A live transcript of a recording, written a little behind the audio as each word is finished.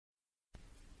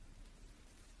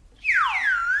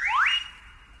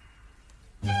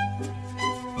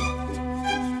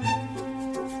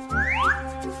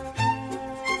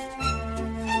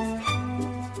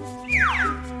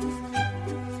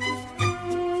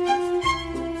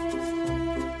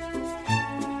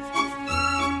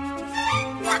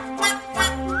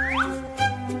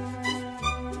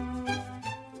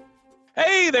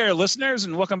there, listeners,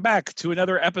 and welcome back to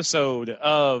another episode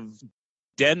of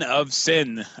Den of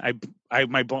Sin.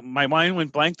 My mind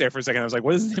went blank there for a second. I was like,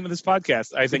 "What is the name of this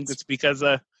podcast?" I think it's because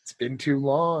it's been too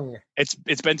long. It's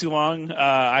been too long.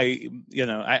 I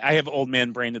have old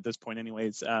man brain at this point,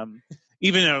 anyways.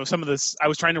 Even though some of this, I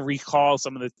was trying to recall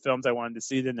some of the films I wanted to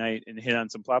see tonight and hit on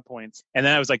some plot points, and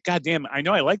then I was like, "God damn, I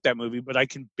know I like that movie, but I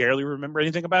can barely remember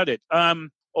anything about it."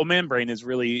 Old man brain is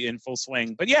really in full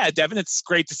swing. But yeah, Devin, it's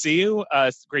great to see you.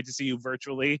 It's great to see you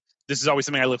virtually. This is always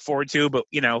something I look forward to, but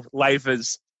life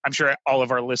is, I'm sure all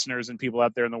of our listeners and people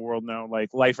out there in the world know, like,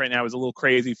 life right now is a little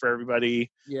crazy for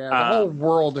everybody. Yeah, the whole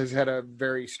world has had a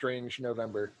very strange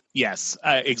November. Yes,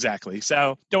 exactly.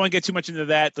 So don't want to get too much into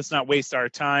that. Let's not waste our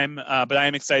time. But I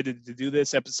am excited to do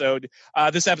this episode.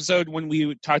 This episode, when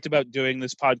we talked about doing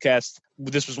this podcast,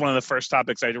 this was one of the first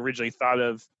topics I'd originally thought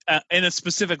of in a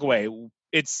specific way.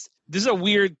 This is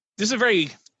a very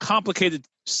complicated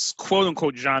quote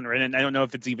unquote genre, and I don't know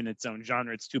if it's even its own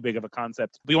genre. It's too big of a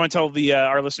concept. But you want to tell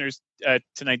our listeners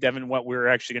tonight, Devin, what we're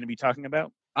actually going to be talking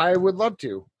about? I would love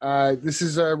to. This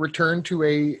is a return to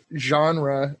a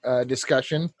genre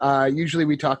discussion. Usually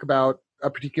we talk about a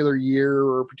particular year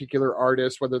or a particular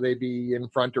artist, whether they be in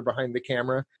front or behind the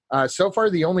camera. So far,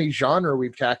 the only genre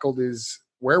we've tackled is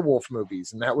werewolf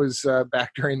movies, and that was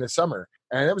back during the summer.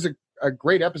 And that was a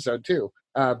great episode, too.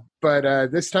 But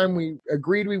this time we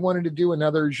agreed we wanted to do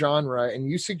another genre, and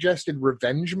you suggested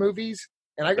revenge movies.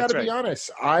 And I got to be honest,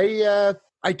 I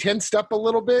tensed up a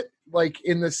little bit, like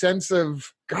in the sense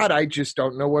of, God, I just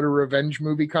don't know what a revenge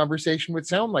movie conversation would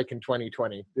sound like in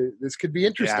 2020. This could be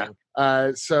interesting.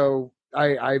 Yeah. So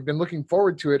I've been looking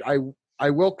forward to it. I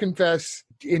will confess,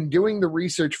 in doing the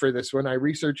research for this one, I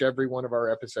research every one of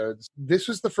our episodes. This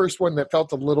was the first one that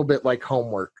felt a little bit like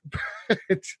homework.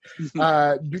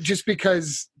 Just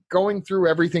because going through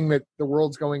everything that the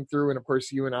world's going through, and of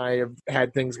course you and I have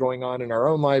had things going on in our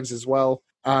own lives as well,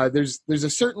 there's a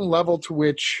certain level to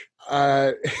which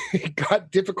it got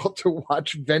difficult to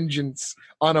watch Vengeance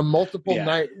on a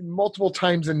multiple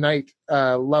times a night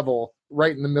level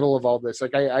right in the middle of all this.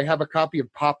 Like I have a copy of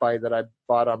Popeye that I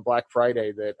bought on Black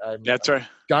Friday that I'm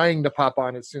dying to pop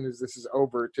on as soon as this is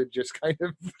over, to just kind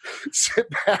of sit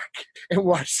back and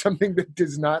watch something that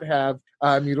does not have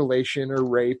mutilation or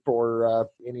rape or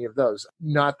any of those.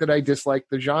 Not that I dislike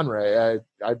the genre.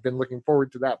 I've been looking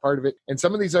forward to that part of it. And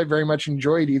some of these I very much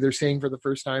enjoyed either seeing for the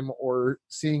first time or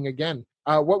seeing again.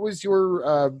 What was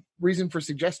your reason for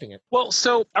suggesting it? Well,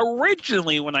 so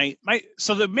originally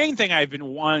so the main thing I've been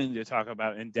wanting to talk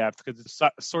about in depth, because it's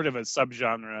sort of a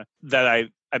subgenre that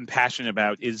I'm passionate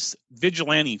about, is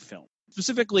vigilante film.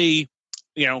 Specifically,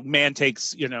 man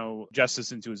takes,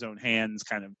 justice into his own hands,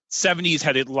 kind of. 70s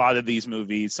had a lot of these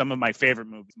movies. Some of my favorite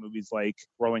movies like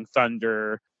Rolling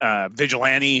Thunder,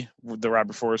 Vigilante, the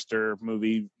Robert Forster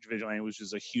movie, Vigilante, which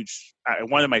is a huge,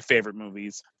 one of my favorite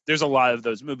movies. There's a lot of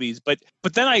those movies. But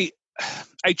then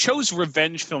I chose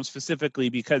revenge film specifically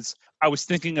because I was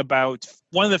thinking about,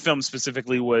 one of the films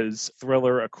specifically was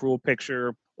Thriller, A Cruel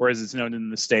Picture, or as it's known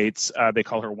in the States, they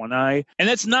call her One Eye. And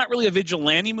it's not really a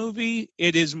vigilante movie.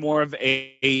 It is more of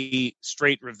a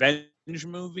straight revenge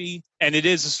movie. And it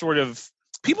is a sort of,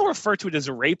 people refer to it as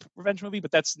a rape revenge movie, but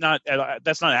that's not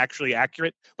actually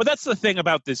accurate. But that's the thing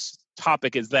about this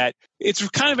topic, is that it's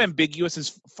kind of ambiguous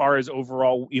as far as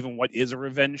overall even what is a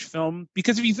revenge film,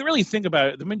 because if you really think about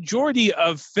it, the majority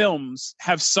of films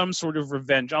have some sort of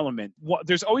revenge element.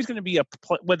 There's always going to be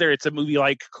whether it's a movie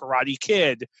like Karate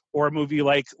Kid or a movie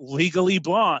like Legally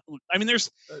Blonde. I mean,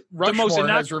 there's Rushmore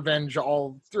has revenge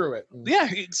all through it. Yeah,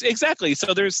 exactly.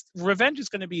 So there's revenge is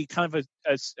going to be kind of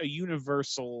a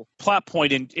universal plot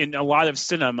point in a lot of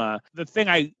cinema. The thing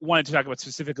I wanted to talk about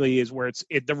specifically is where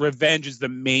the revenge is the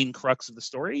main crux of the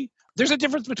story. There's a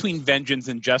difference between vengeance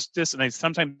and justice, and I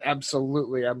sometimes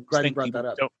absolutely. I'm glad you brought that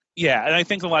up. Yeah, and I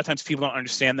think a lot of times people don't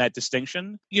understand that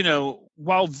distinction.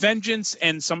 While vengeance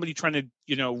and somebody trying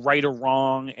to, right a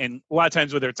wrong, and a lot of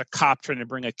times whether it's a cop trying to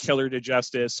bring a killer to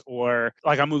justice, or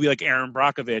like a movie like Erin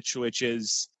Brockovich, which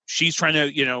is she's trying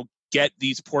to, get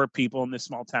these poor people in this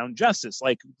small town justice,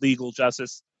 like legal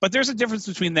justice. But there's a difference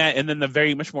between that and then the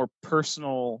very much more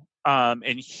personal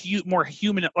and more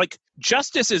human, like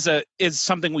justice is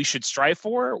something we should strive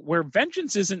for, where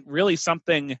vengeance isn't really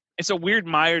something. It's a weird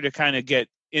mire to kind of get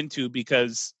into,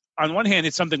 because on one hand,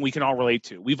 it's something we can all relate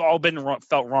to. We've all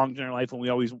felt wronged in our life,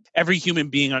 and every human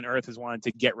being on earth has wanted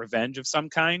to get revenge of some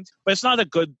kind. But it's not a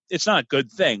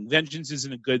good thing. Vengeance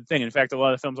isn't a good thing. In fact, a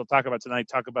lot of films I'll talk about tonight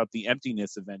talk about the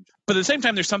emptiness of vengeance. But at the same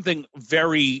time, there's something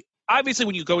very obviously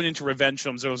when you go into revenge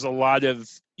films, there was a lot of,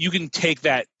 you can take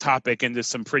that topic into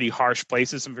some pretty harsh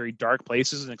places, some very dark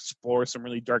places, and explore some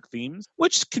really dark themes,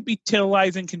 which could be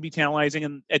tantalizing.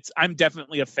 And I'm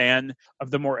definitely a fan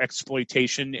of the more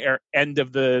exploitation end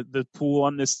of the pool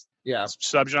on this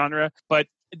subgenre. But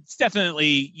it's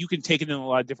definitely, you can take it in a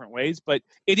lot of different ways, but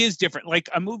it is different. Like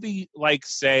a movie like,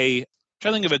 say,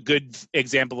 trying to think of a good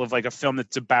example of like a film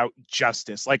that's about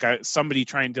justice, like somebody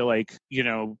trying to like,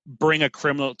 bring a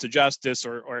criminal to justice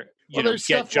or there's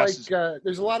get stuff justice. like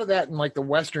there's a lot of that in like the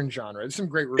Western genre. There's some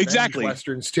great revenge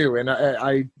Westerns too, and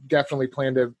I definitely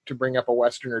plan to bring up a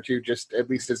Western or two, just at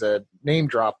least as a name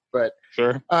drop. But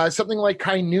sure, something like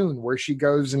High Noon, where she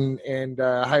goes and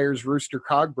hires Rooster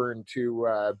Cogburn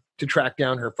to track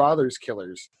down her father's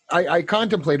killers. I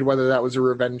contemplated whether that was a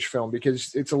revenge film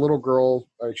because it's a little girl.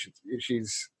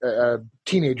 She's a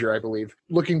teenager, I believe,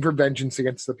 looking for vengeance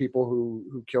against the people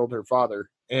who killed her father.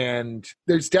 And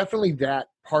there's definitely that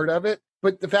part of it.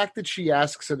 But the fact that she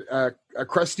asks a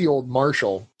crusty old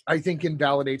marshal, I think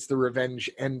invalidates the revenge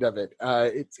end of it.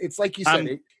 It's like you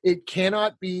said, it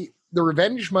cannot be. The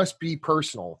revenge must be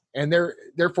personal, and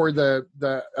therefore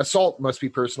the assault must be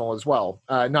personal as well.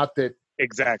 Not that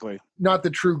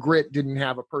True Grit didn't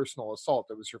have a personal assault.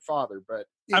 It was her father, but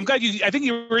I'm glad I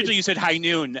think originally you said High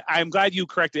Noon. I'm glad you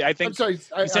corrected. I think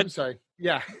I'm sorry.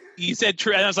 Yeah. You said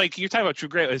True, and I was like, you're talking about True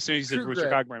Grit as soon as you said Rooster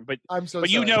Cogburn. But sorry.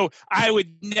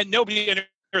 Nobody on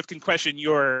earth can question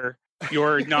your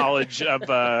knowledge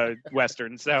of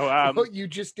Western. So you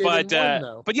just did.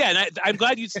 But yeah, and I'm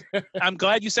glad you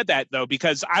said that though,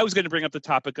 because I was going to bring up the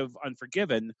topic of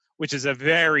Unforgiven, which is a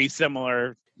very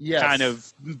similar kind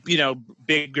of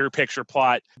bigger picture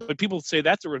plot. But people say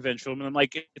that's a revenge film, and I'm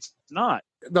like, it's not.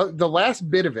 The last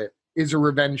bit of it is a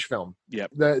revenge film.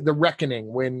 Yep. The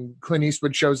Reckoning, when Clint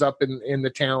Eastwood shows up in the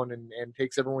town and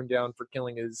takes everyone down for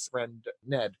killing his friend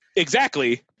Ned.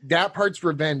 Exactly. That part's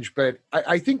revenge, but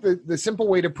I think the simple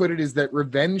way to put it is that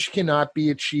revenge cannot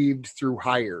be achieved through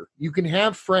hire. You can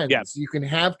have friends, you can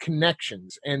have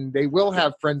connections, and they will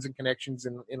have friends and connections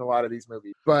in a lot of these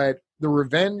movies. But the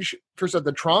revenge, first off,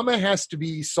 the trauma has to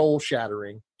be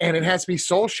soul-shattering, and it has to be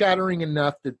soul-shattering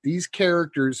enough that these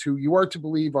characters, who you are to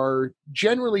believe are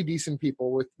generally decent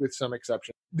people with some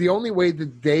exception, the only way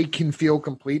that they can feel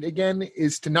complete again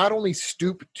is to not only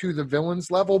stoop to the villain's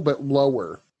level, but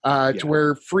lower. To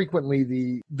where frequently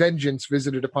the vengeance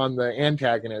visited upon the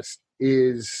antagonist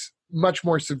is much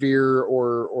more severe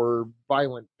or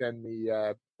violent than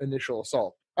the initial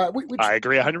assault. Which I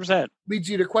agree 100%. Leads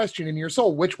you to question in your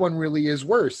soul, which one really is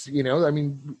worse? I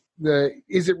mean,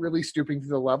 is it really stooping to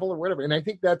the level or whatever? And I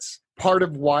think that's part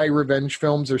of why revenge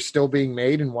films are still being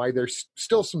made and why there's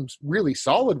still some really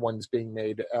solid ones being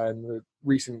made in the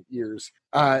recent years,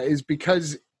 is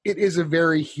because it is a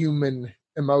very human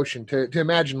emotion to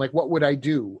imagine, like, what would I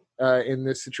do in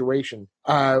this situation?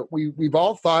 We've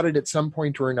all thought it at some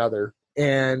point or another,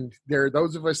 and there are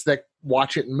those of us that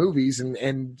watch it in movies,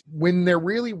 and when they're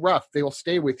really rough, they'll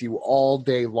stay with you all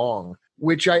day long,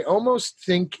 which I almost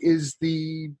think is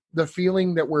the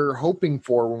feeling that we're hoping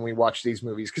for when we watch these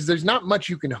movies, because there's not much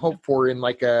you can hope for in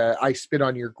like a I Spit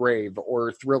on Your Grave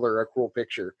or Thriller, A Cruel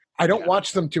Picture. I don't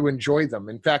watch them to enjoy them.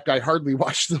 In fact, I hardly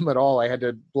watch them at all. I had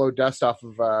to blow dust off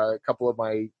of a couple of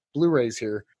my Blu-rays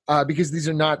here because these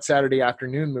are not Saturday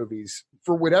afternoon movies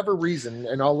for whatever reason.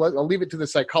 And I'll leave it to the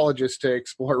psychologist to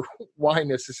explore why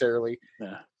necessarily.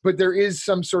 Yeah. But there is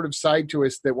some sort of side to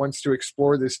us that wants to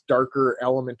explore this darker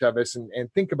element of us and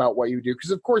think about what you do. Because,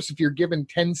 of course, if you're given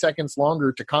 10 seconds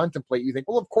longer to contemplate, you think,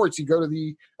 well, of course, you go to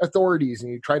the authorities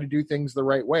and you try to do things the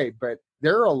right way. But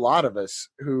there are a lot of us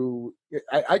who,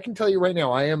 I can tell you right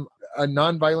now, I am a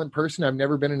nonviolent person. I've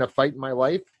never been in a fight in my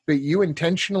life. But you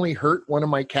intentionally hurt one of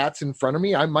my cats in front of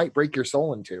me, I might break your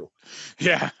soul in two.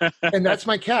 Yeah. And that's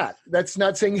my cat. That's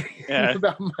not saying anything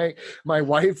about my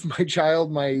wife, my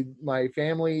child, my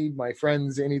family, my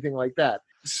friends, anything like that.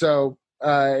 So,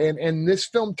 and this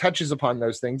film touches upon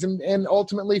those things. And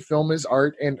ultimately, film is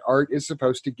art, and art is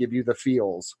supposed to give you the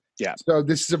feels. Yeah. So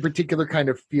this is a particular kind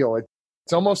of feel.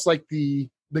 It's almost like the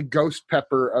ghost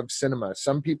pepper of cinema.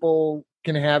 Some people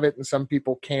can have it and some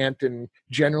people can't, and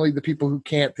generally the people who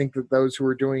can't think that those who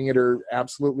are doing it are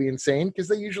absolutely insane, because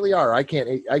they usually are. I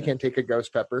can't take a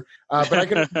ghost pepper, but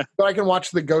I can watch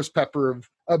the ghost pepper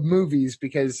of movies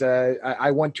because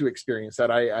I want to experience that.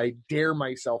 I dare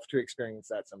myself to experience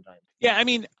that sometimes. Yeah, I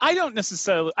mean, I don't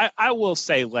necessarily. I will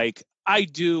say, like, I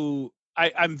do.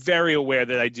 I'm very aware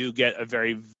that I do get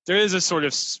there is a sort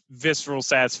of visceral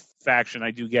satisfaction I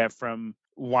do get from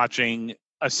watching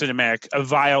a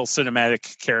vile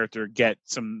cinematic character get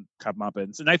some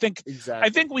comeuppance. And I think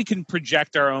we can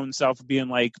project our own self being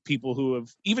like people who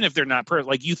have, even if they're not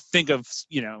like you think of,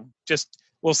 just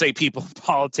we'll say people in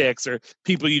politics or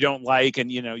people you don't like, and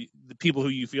the people who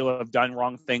you feel have done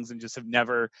wrong things and just have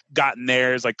never gotten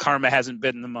theirs, like karma hasn't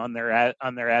bitten them on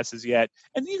their asses yet,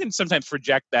 and you can sometimes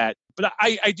project that. But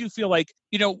I do feel like,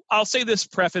 I'll say this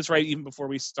preface right even before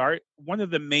we start. One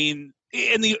of the main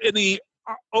in the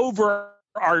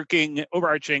overarching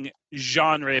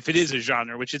genre, if it is a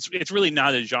genre, which it's really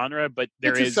not a genre, but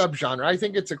it's a subgenre. I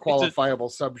think it's a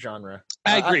qualifiable subgenre.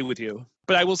 I agree with you.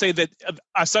 But I will say that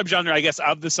a subgenre, I guess,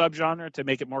 of the subgenre, to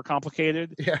make it more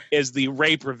complicated, is the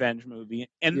rape revenge movie.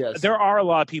 And there are a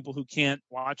lot of people who can't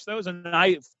watch those, and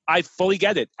I fully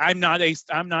get it. I'm not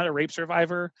a rape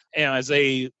survivor, and as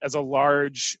a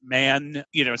large man,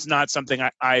 it's not something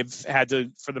I've had to,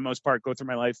 for the most part, go through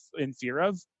my life in fear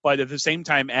of. But at the same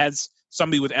time, as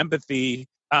somebody with empathy,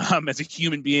 as a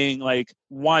human being, like,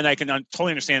 one, I can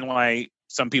totally understand why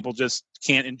some people just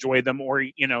can't enjoy them or,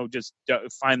 just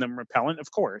find them repellent,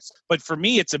 of course. But for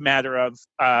me, it's a matter of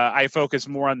I focus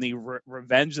more on the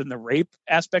revenge than the rape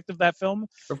aspect of that film.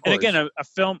 And again, a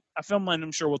film, and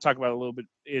I'm sure we'll talk about it a little bit,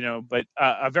 but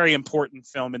a very important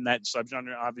film in that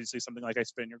subgenre, obviously something like I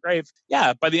Spit in Your Grave.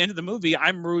 Yeah, by the end of the movie,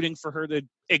 I'm rooting for her to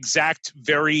exact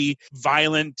very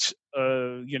violent,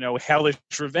 hellish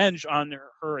revenge on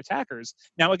her attackers.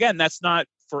 Now, again, that's not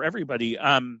for everybody.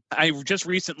 I just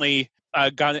recently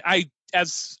at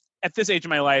this age of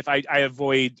my life, I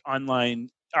avoid online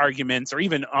arguments or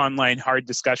even online hard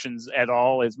discussions at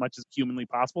all as much as humanly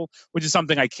possible, which is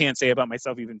something I can't say about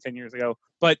myself even 10 years ago.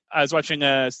 But I was watching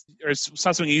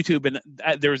something on YouTube, and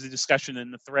there was a discussion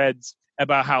in the threads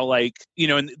about how, like,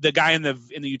 and the guy in the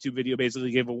YouTube video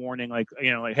basically gave a warning, like,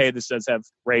 hey, this does have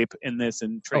rape in this,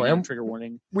 and trigger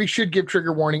warning. We should give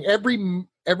trigger warning. Every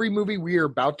movie we are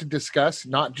about to discuss,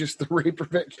 not just the rape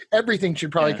revenge, everything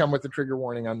should probably come with a trigger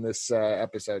warning on this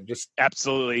episode. Just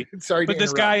absolutely. Sorry, but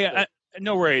this guy,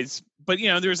 no worries. But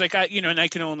there's like, and I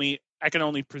can only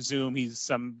presume he's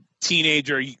some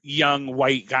teenager, young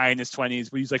white guy in his 20s,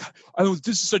 but he's like, oh,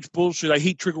 this is such bullshit. I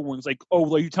hate trigger warnings. Like, oh,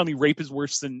 well, you tell me rape is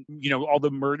worse than all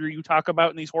the murder you talk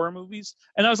about in these horror movies.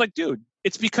 And I was like, dude,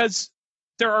 it's because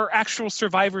there are actual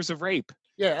survivors of rape.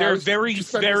 Yeah, there are very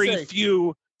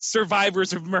few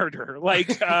survivors of murder.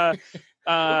 Like,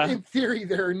 in theory,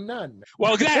 there are none.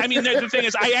 Well, the thing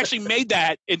is, I actually made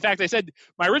that. In fact, I said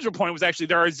my original point was actually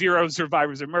there are 0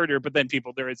 survivors of murder, but then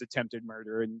there is attempted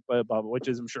murder and blah, blah, blah, which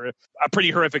is, I'm sure, a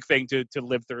pretty horrific thing to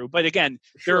live through. But again,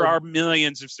 there are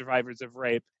millions of survivors of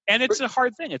rape. And it's a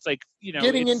hard thing. It's like,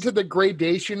 getting into the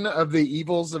gradation of the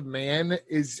evils of man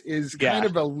is kind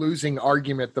of a losing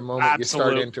argument the moment you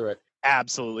start into it.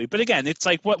 Absolutely. But again, it's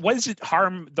like, what does it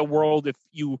harm the world if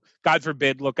you, God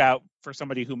forbid, look out for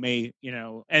somebody who may,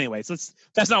 anyways,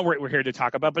 that's not what we're here to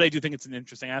talk about, but I do think it's an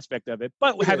interesting aspect of it.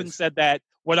 But having said that,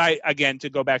 to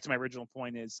go back to my original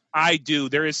point is,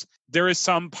 there is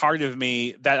some part of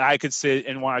me that I could sit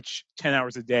and watch 10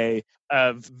 hours a day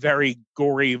of very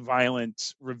gory,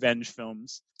 violent revenge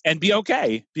films and be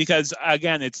okay, because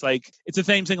again, it's like, it's the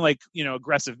same thing, like,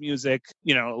 aggressive music,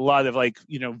 a lot of like,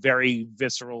 very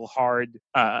visceral, hard,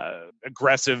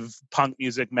 aggressive punk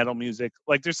music, metal music.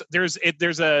 Like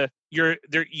typically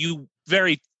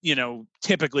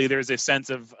there's a sense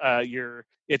of you're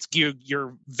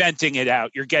venting it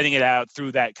out, you're getting it out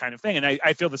through that kind of thing. And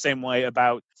I feel the same way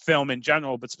about film in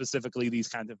general, but specifically these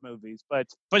kinds of movies. But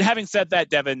having said that,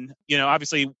 Devin,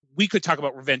 obviously we could talk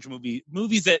about revenge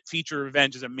movies that feature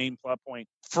revenge as a main plot point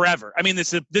forever. I mean,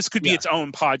 this could be its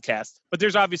own podcast, but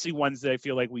there's obviously ones that I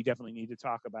fil like we definitely need to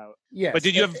talk about. Yes. But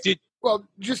well,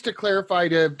 just to clarify,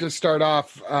 to start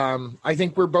off, I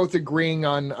think we're both agreeing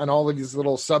on all of these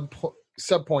little sub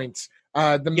points.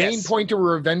 The main point of a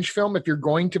revenge film, if you're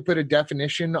going to put a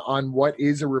definition on what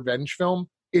is a revenge film,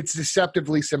 it's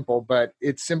deceptively simple, but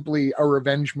it's simply a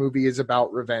revenge movie is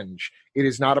about revenge. It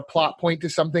is not a plot point to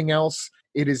something else.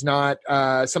 It is not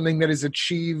something that is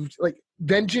achieved. Like,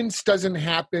 vengeance doesn't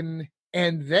happen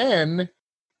and then,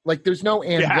 like, there's no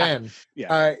then.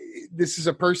 Yeah. This is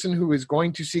a person who is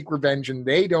going to seek revenge, and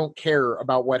they don't care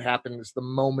about what happens the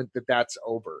moment that's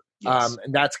over. Yes.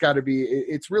 And that's got to be,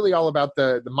 it's really all about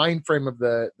the mind frame of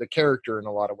the character in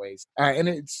a lot of ways. And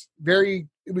it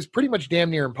was pretty much damn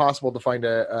near impossible to find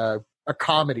a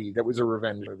comedy that was a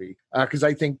revenge movie. Because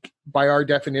I think by our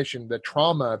definition, the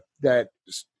trauma that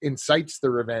incites the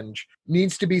revenge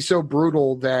needs to be so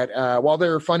brutal that while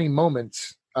there are funny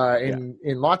moments, in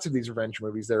lots of these revenge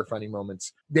movies, there are funny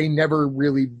moments, they never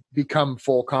really become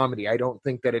full comedy. I don't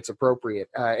think that it's appropriate.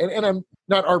 And I'm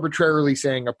not arbitrarily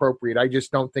saying appropriate. I just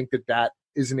don't think that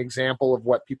is an example of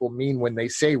what people mean when they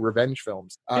say revenge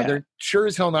films. They're sure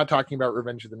as hell not talking about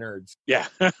Revenge of the Nerds. Yeah,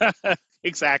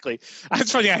 exactly.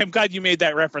 That's funny. I'm glad you made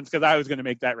that reference because I was going to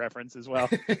make that reference as well.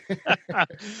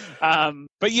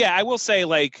 But yeah, I will say,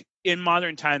 like, in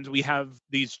modern times, we have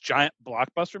these giant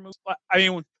blockbuster movies. I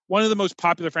mean, one of the most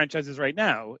popular franchises right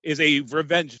now is a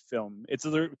revenge film. It's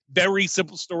a very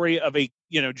simple story of a,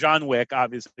 John Wick,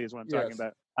 obviously, is what I'm talking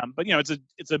about. But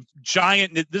it's a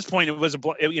giant. At this point,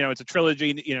 it's a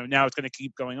trilogy. Now it's going to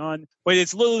keep going on. But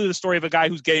it's literally the story of a guy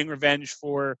who's getting revenge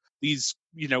for these,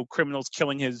 criminals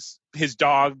killing his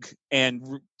dog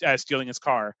and stealing his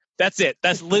car. That's it.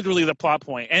 That's literally the plot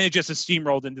point. And it just is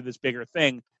steamrolled into this bigger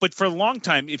thing. But for a long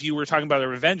time, if you were talking about a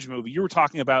revenge movie, you were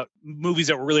talking about movies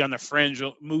that were really on the fringe,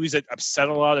 movies that upset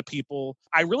a lot of people.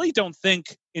 I really don't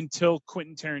think until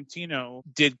Quentin Tarantino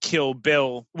did Kill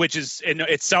Bill, which is in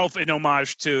itself an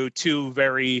homage to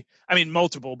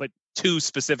multiple, but two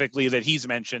specifically that he's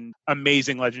mentioned,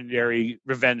 amazing legendary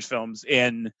revenge films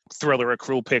in Thriller, A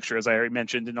Cruel Picture, as I already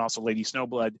mentioned, and also Lady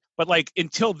Snowblood. But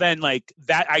until then,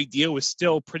 that idea was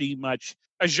still pretty much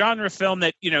a genre film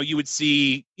that, you would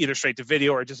see either straight to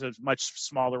video or just a much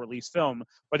smaller release film.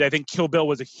 But I think Kill Bill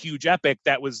was a huge epic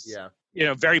that was,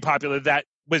 very popular, that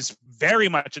was very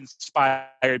much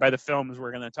inspired by the films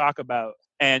we're going to talk about.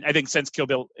 And I think since Kill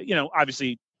Bill,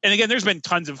 obviously, and again, there's been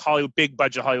tons of big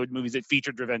budget Hollywood movies that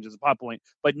featured revenge as a plot point,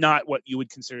 but not what you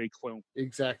would consider a quote.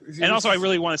 Exactly. And also, I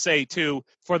really want to say, too,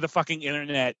 for the fucking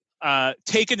internet,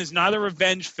 Taken is not a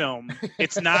revenge film.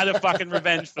 It's not a fucking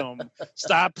revenge film.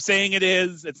 Stop saying it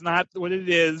is. It's not what it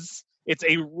is. It's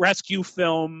a rescue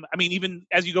film. I mean, even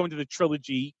as you go into the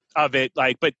trilogy of it,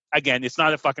 but again, it's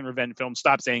not a fucking revenge film.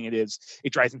 Stop saying it is.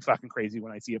 It drives me fucking crazy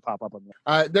when I see it pop up on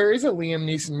there. There is a Liam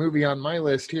Neeson movie on my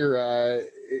list here.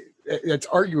 It's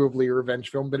arguably a revenge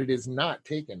film, but it is not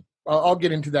Taken. I'll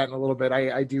get into that in a little bit.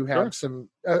 I do have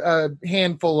a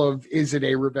handful of is it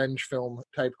a revenge film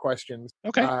type questions.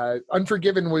 Okay.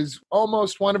 Unforgiven was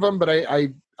almost one of them, but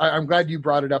I'm glad you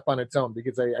brought it up on its own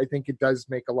because I think it does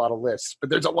make a lot of lists. But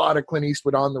there's a lot of Clint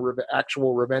Eastwood on the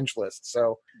actual revenge list.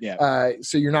 So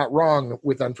so you're not wrong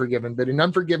with Unforgiven, but in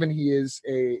Unforgiven he is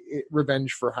a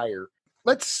revenge for hire.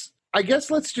 Let's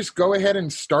just go ahead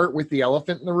and start with the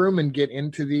elephant in the room and get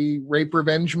into the rape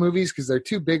revenge movies because they're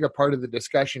too big a part of the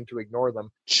discussion to ignore them.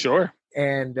 Sure.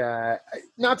 And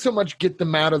not so much get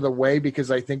them out of the way because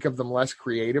I think of them less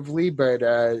creatively, but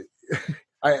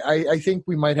I think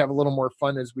we might have a little more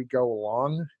fun as we go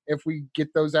along if we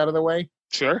get those out of the way.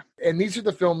 Sure. And these are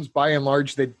the films, by and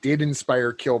large, that did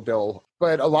inspire Kill Bill.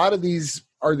 But a lot of these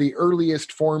are the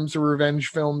earliest forms of revenge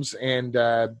films, and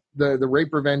the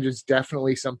rape revenge is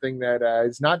definitely something that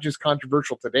is not just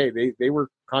controversial today. They were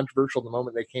controversial the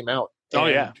moment they came out. Oh,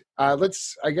 yeah.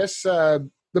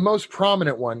 The most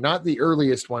prominent one, not the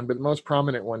earliest one, but the most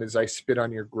prominent one is I Spit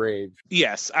on Your Grave.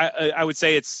 Yes, I would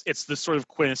say it's the sort of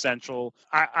quintessential.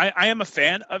 I am a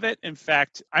fan of it. In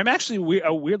fact, I'm actually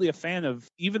weirdly a fan of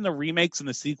even the remakes and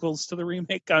the sequels to the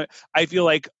remake. I feel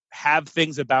like have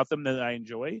things about them that I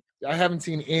enjoy. I haven't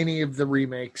seen any of the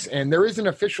remakes, and there is an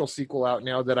official sequel out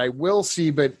now that I will see,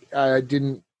 but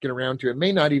didn't get around to. It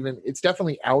may not even, it's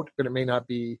definitely out, but it may not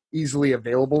be easily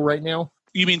available right now.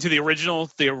 You mean to the original,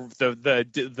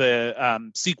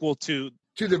 the sequel to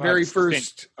the very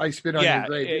first I Spit on Your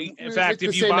Grave? In fact,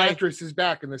 if the same actress is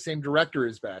back and the same director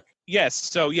is back. Yes.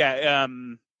 So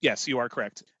yes, you are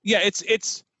correct. Yeah,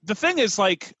 it's the thing is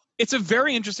it's a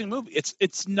very interesting movie.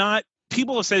 It's not.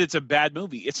 People have said it's a bad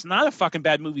movie. It's not a fucking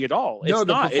bad movie at all. No,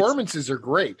 the performances are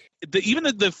great. Even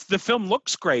the film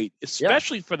looks great,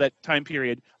 especially for that time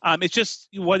period. It's just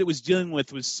what it was dealing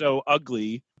with was so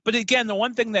ugly. But again, the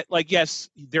one thing that, yes,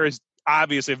 there is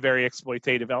obviously a very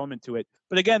exploitative element to it.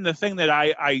 But again, the thing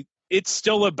that it's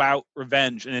still about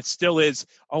revenge, and it still is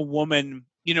a woman.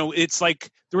 It's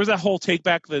there was that whole take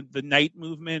back the night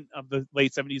movement of the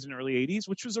late 70s and early 80s,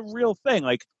 which was a real thing.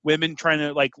 Women trying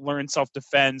to learn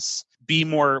self-defense, be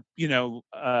more,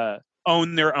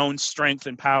 own their own strength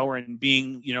and power, and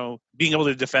being able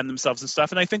to defend themselves and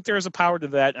stuff. And I think there's a power to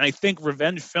that. And I think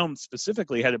revenge film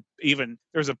specifically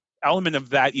there's a element of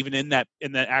that even in that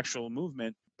actual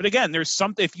movement. But again, there's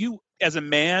something, if you as a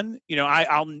man, I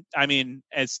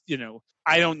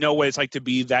don't know what it's like to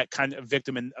be that kind of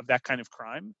victim of that kind of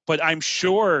crime, but I'm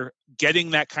sure getting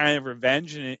that kind of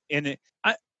revenge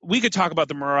we could talk about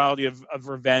the morality of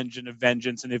revenge and of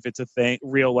vengeance, and if it's a thing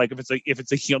real, if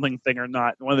it's a healing thing or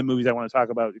not. One of the movies I want to talk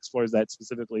about explores that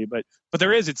specifically, but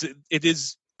it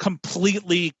is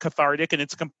completely cathartic, and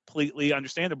it's completely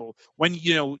understandable when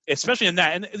especially in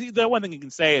that. And the one thing you can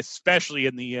say, especially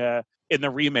in the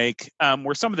remake,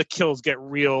 where some of the kills get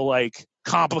real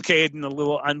complicated and a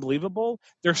little unbelievable,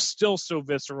 they're still so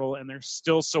visceral and they're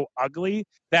still so ugly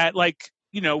that, like,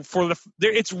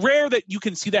 it's rare that you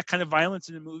can see that kind of violence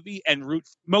in a movie and root.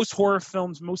 Most horror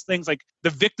films, most things, like, the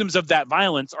victims of that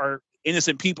violence are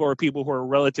innocent people or people who are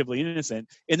relatively innocent.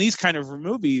 In these kind of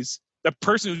movies, the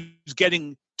person who's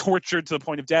getting tortured to the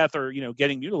point of death or,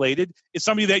 getting mutilated is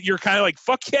somebody that you're kind of like,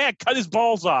 fuck yeah, cut his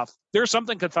balls off. There's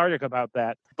something cathartic about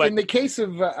that. But in the case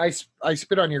of I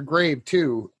Spit on Your Grave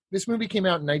too, this movie came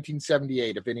out in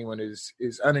 1978, if anyone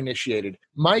is uninitiated.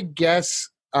 My guess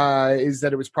is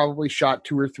that it was probably shot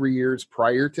 2 or 3 years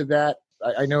prior to that.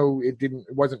 I know it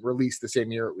wasn't released the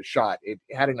same year it was shot. It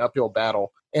had an uphill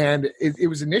battle. And it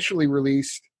was initially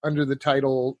released under the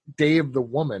title Day of the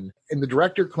Woman. And the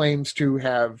director claims to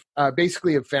have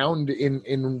basically found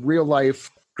in real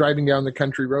life, driving down the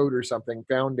country road or something,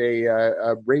 found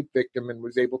a rape victim and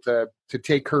was able to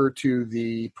take her to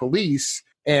the police.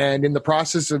 And in the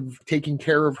process of taking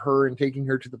care of her and taking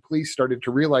her to the police, started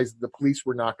to realize that the police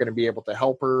were not going to be able to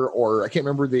help her, or I can't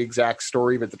remember the exact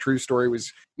story, but the true story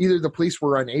was either the police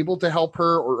were unable to help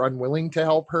her or unwilling to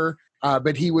help her.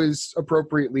 But he was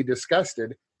appropriately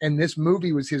disgusted. And this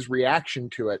movie was his reaction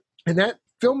to it. And that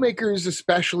filmmakers,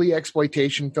 especially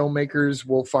exploitation filmmakers,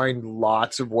 will find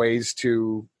lots of ways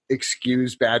to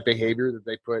excuse bad behavior that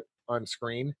they put on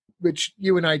screen, which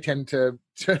you and I tend to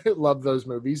love those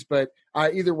movies. But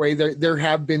either way, there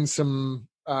have been some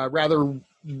rather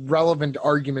relevant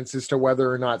arguments as to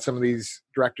whether or not some of these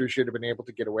directors should have been able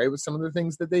to get away with some of the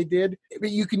things that they did. But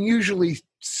you can usually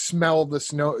smell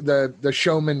the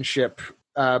showmanship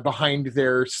behind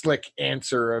their slick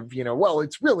answer of, well,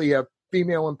 it's really a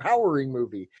female empowering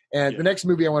movie. And the next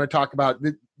movie I want to talk about,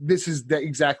 this is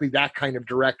exactly that kind of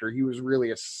director. He was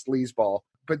really a sleazeball.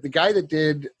 But the guy that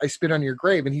did I Spit on Your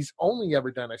Grave, and he's only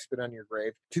ever done I Spit on Your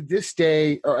Grave, to this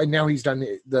day, and now he's done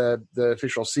the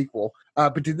official sequel,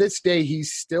 but to this day, he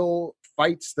still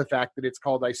fights the fact that it's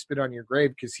called I Spit on Your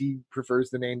Grave because he prefers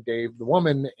the name Dave the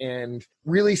Woman and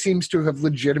really seems to have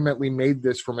legitimately made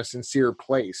this from a sincere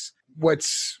place.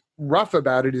 What's rough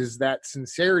about it is that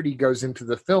sincerity goes into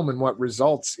the film, and what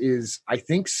results is, I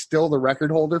think, still the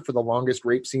record holder for the longest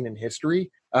rape scene in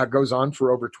history. Goes on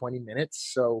for over 20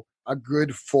 minutes. So a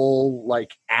good full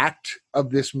act of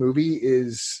this movie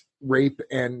is rape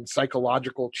and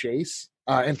psychological chase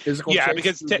and physical chase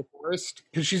because through the forest.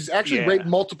 Because she's actually raped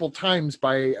multiple times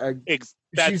by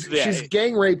she's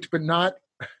gang raped, but not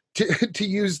to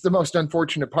use the most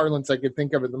unfortunate parlance I could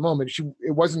think of at the moment.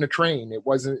 It wasn't a train. It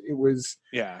was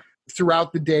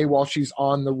throughout the day while she's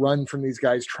on the run from these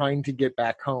guys trying to get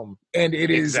back home. And it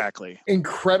is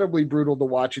incredibly brutal to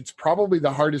watch. It's probably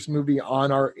the hardest movie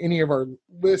on any of our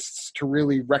lists to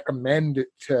really recommend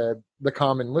to the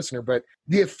common listener. But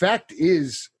the effect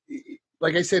is,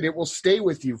 like I said, it will stay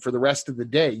with you for the rest of the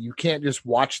day. You can't just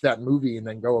watch that movie and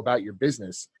then go about your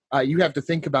business. You have to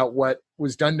think about what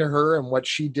was done to her and what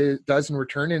she does in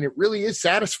return. And it really is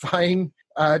satisfying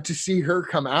to see her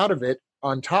come out of it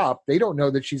on top. They don't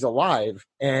know that she's alive.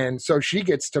 And so she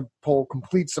gets to pull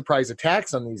complete surprise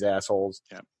attacks on these assholes.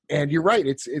 Yeah. And you're right.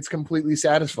 It's completely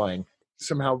satisfying.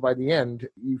 Somehow by the end,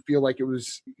 you feel like you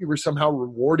were somehow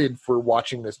rewarded for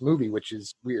watching this movie, which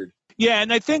is weird. Yeah.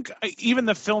 And I think even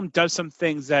the film does some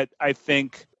things that I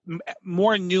think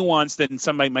more nuanced than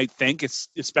somebody might think,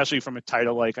 especially from a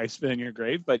title like I Spit on Your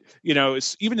Grave. But, I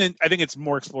think it's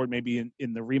more explored maybe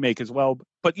in the remake as well.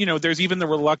 But, there's even the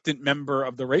reluctant member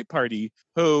of the rape party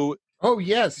who... Oh,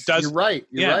 yes. You're right.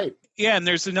 You're right. Yeah, and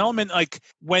there's an element like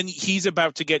when he's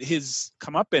about to get his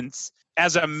comeuppance,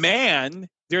 as a man,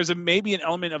 there's maybe an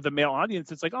element of the male audience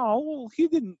that's like, oh, well, he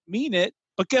didn't mean it.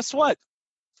 But guess what?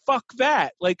 Fuck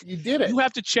that. Like, you did it. You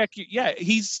have to check.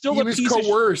 He's still he was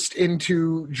coerced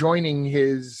into joining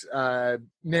his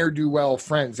ne'er-do-well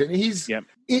friends. And he's,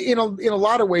 in a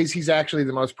lot of ways, he's actually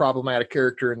the most problematic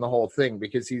character in the whole thing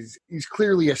because he's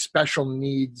clearly a special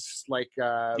needs,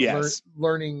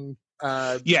 learning.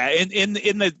 In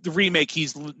the remake,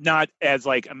 he's not as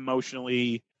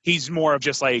emotionally, he's more of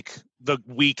just the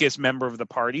weakest member of the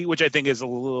party, which I think is a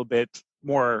little bit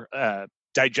more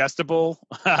digestible.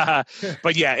 But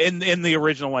in the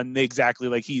original one,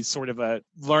 exactly, he's sort of a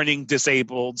learning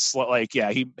disabled,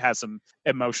 he has some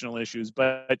emotional issues,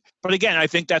 but again, I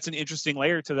think that's an interesting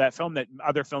layer to that film that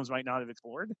other films might not have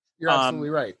explored. You're absolutely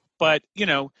right. But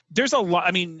there's a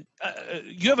lot. You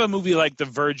have a movie like The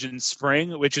Virgin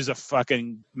Spring, which is a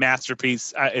fucking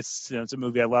masterpiece. It's a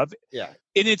movie I love. Yeah.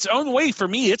 In its own way, for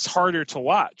me, it's harder to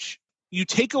watch you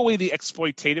take away the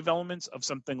exploitative elements of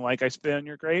something like I Spit on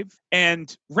Your Grave,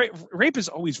 and rape is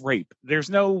always rape. There's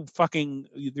no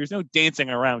dancing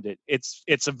around it.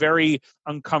 It's a very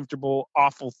uncomfortable,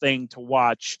 awful thing to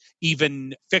watch,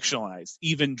 even fictionalized,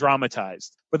 even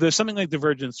dramatized. But there's something like The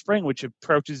Virgin Spring, which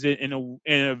approaches it in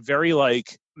a very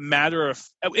like matter of,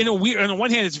 in a weird, on the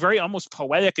one hand, it's very almost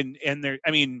poetic, and there,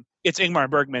 I mean, it's Ingmar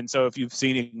Bergman, so if you've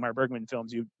seen Ingmar Bergman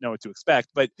films, you know what to expect.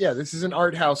 But yeah, this is an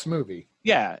art house movie.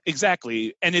 Yeah,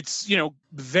 exactly. And it's,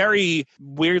 very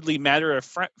weirdly matter of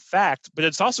fact, but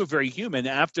it's also very human.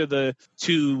 After the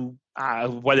two,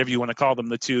 whatever you want to call them,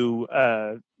 the two,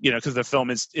 because the film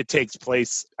it takes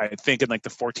place, I think, in like the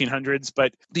 1400s.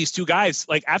 But these two guys,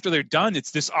 like after they're done,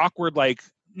 it's this awkward, like,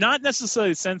 not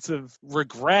necessarily a sense of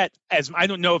regret, as I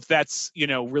don't know if that's,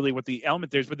 really what the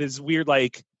element there is, but this weird,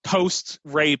 like,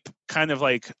 post-rape kind of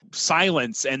like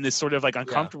silence and this sort of like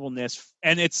uncomfortableness.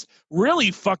 Yeah. And it's really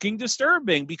fucking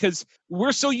disturbing because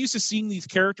we're so used to seeing these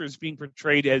characters being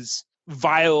portrayed as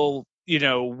vile,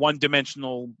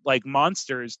 one-dimensional like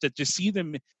monsters, that to see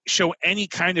them show any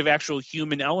kind of actual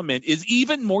human element is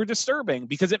even more disturbing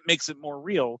because it makes it more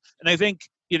real. And I think,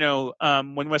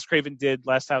 when Wes Craven did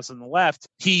Last House on the Left,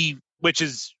 which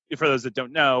is, for those that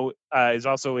don't know, is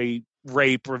also a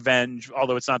rape revenge,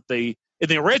 although it's not in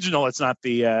the original, it's not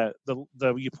the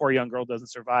poor young girl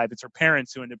doesn't survive. It's her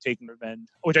parents who end up taking revenge,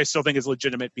 which I still think is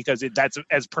legitimate because that's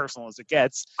as personal as it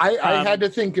gets. I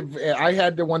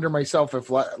had to wonder myself if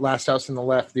Last House on the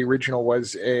Left, the original,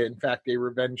 was in fact a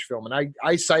revenge film. And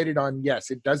I cited on,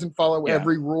 yes, it doesn't follow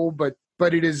every rule, but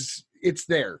it's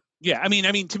there. Yeah, I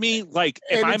mean, to me, like,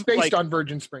 if it's based on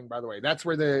Virgin Spring, by the way, that's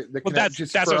where the that's what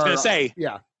I was going to say.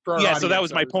 Yeah. So that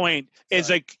was my point.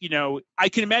 Is like, I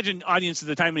can imagine audience at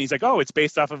the time when he's like, oh, it's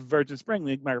based off of Virgin Spring,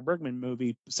 the Ingmar Bergman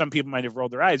movie. Some people might have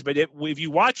rolled their eyes, but if you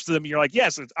watch them, you're like,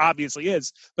 yes, it obviously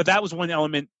is. But that was one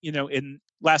element, in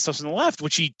Last House on the Left,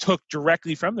 which he took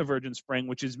directly from the Virgin Spring,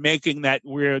 which is making that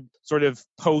weird sort of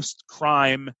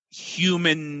post-crime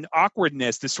human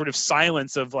awkwardness, this sort of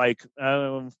silence of like,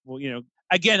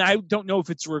 again, I don't know if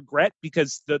it's regret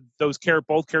because both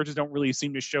characters don't really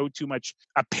seem to show too much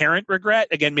apparent regret.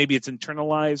 Again, maybe it's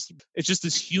internalized. It's just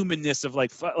this humanness of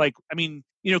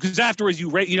because afterwards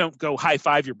you don't go high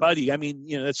five your buddy. I mean,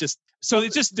 it's just, so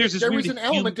it's just, there's this. There was an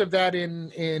element of that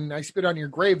in I Spit on Your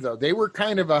Grave, though. They were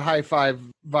kind of a high five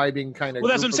vibing kind of. Well,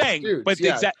 that's what I'm saying. Dudes. But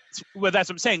that's what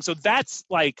I'm saying. So that's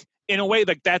like, in a way,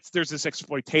 like there's this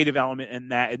exploitative element in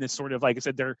that, and this sort of, like I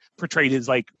said, they're portrayed as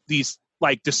like these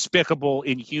like despicable,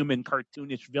 inhuman,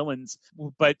 cartoonish villains.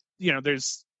 But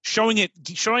there's showing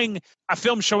a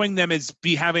film showing them as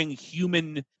having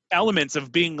human elements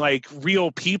of being like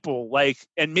real people, like,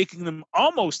 and making them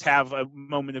almost have a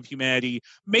moment of humanity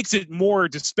makes it more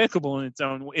despicable in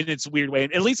its weird way.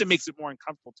 And at least it makes it more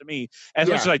uncomfortable to me. As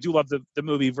much as I do love the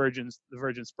movie The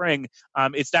Virgin Spring,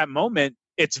 it's that moment.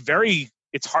 It's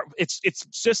hard.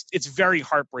 It's very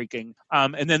heartbreaking.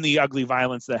 And then the ugly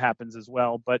violence that happens as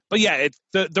well. But yeah,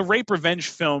 the rape revenge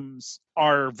films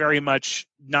are very much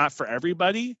not for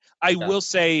everybody. I will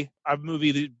say a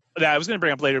movie that I was going to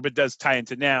bring up later, but does tie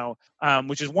into now,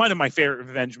 which is one of my favorite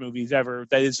revenge movies ever.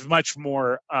 That is much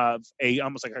more of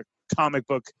almost like a comic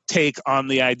book take on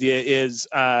the idea. Is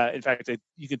in fact,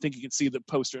 you can see the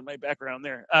poster in my background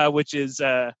there, which is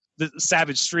the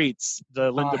Savage Streets,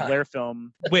 the Linda Blair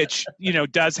film, which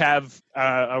does have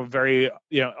a very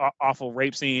awful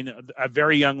rape scene. A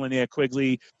very young Linnea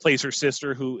Quigley plays her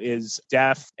sister, who is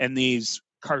deaf, and these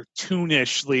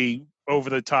cartoonishly over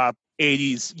the top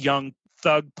 80s young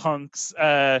thug punks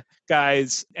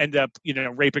guys end up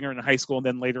raping her in high school, and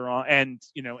then later on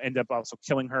end up also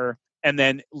killing her. And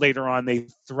then later on, they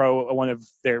throw one of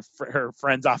her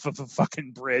friends off of a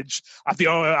fucking bridge,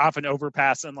 off an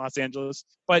overpass in Los Angeles.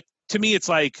 But to me, it's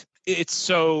like, it's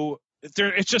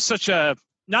just such a,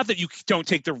 not that you don't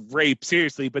take the rape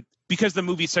seriously, but because the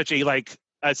movie's such a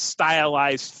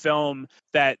stylized film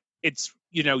that it's,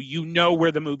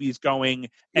 where the movie's going,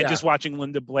 and just watching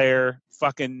Linda Blair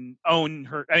fucking own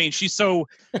her. I mean, she's so,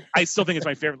 I still think it's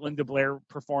my favorite Linda Blair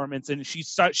performance. And she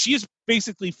is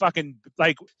basically fucking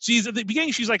like, she's at the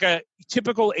beginning, she's like a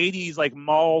typical 80s, like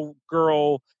mall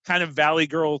girl, kind of valley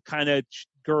girl kind of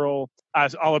girl,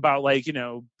 all about like,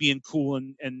 being cool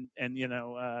and then in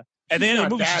the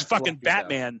movie, she's fucking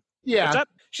Batman. Though. Yeah.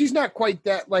 She's not quite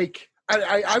that, like,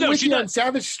 I'm with you on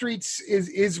Savage Streets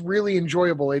is really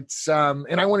enjoyable. It's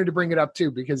and I wanted to bring it up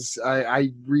too because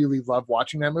I really love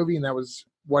watching that movie, and that was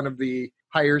one of the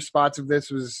higher spots of this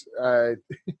was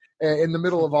in the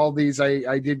middle of all these,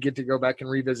 I did get to go back and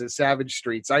revisit Savage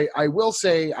Streets. I will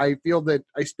say I feel that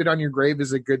I Spit on Your Grave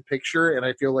is a good picture, and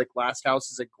I feel like Last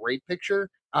House is a great picture.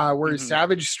 Whereas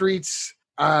Savage Streets,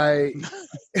 yeah,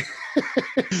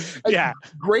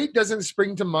 great doesn't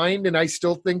spring to mind, and I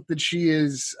still think that she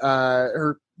is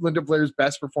her Linda Blair's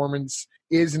best performance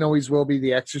is and always will be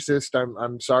The Exorcist.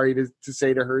 I'm sorry to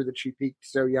say to her that she peaked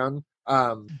so young,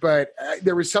 but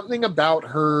there was something about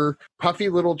her puffy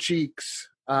little cheeks.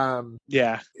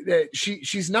 That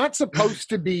she's not supposed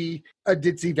to be a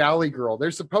ditzy valley girl.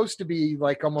 They're supposed to be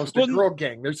like almost a girl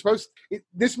gang. They're supposed.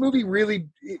 This movie really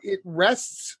it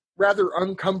rests rather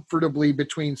uncomfortably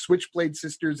between Switchblade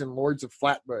Sisters and Lords of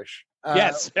Flatbush.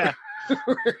 Yes. Yeah.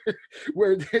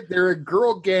 where they're a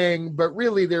girl gang, but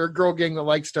really they're a girl gang that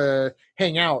likes to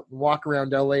hang out and walk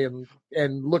around LA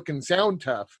and look and sound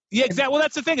tough. Yeah, exactly. Well,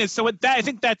 that's the thing is, so I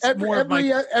think that's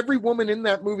every woman in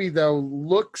that movie though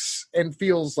looks and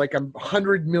feels like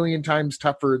 100 million times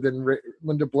tougher than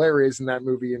Linda Blair is in that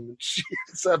movie, and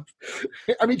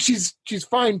she's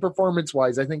fine performance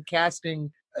wise. I think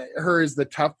casting her is the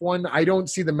tough one. I don't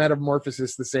see the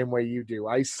metamorphosis the same way you do.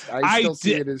 I still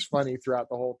see it as funny throughout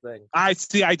the whole thing. I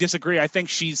disagree. I think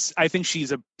she's a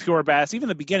pure badass. Even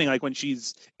the beginning, like when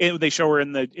they show her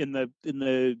in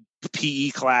the PE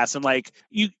class, and like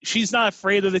she's not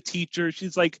afraid of the teacher.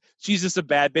 She's just a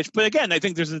bad bitch. But again, I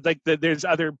think there's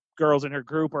other girls in her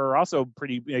group are also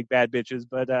pretty big bad bitches.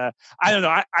 But I don't know.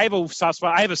 I have a soft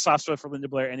spot. I have a soft spot for Linda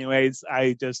Blair. Anyways,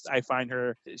 I find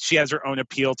her. She has her own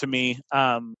appeal to me.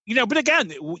 But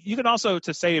again, you can also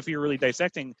to say if you're really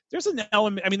dissecting, there's an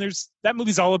element. I mean, that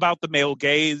movie's all about the male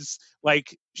gaze.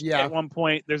 Like at one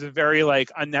point, there's a very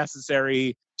like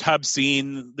unnecessary tub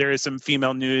scene. There is some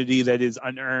female nudity that is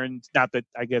unearned. Not that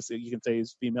I guess you can say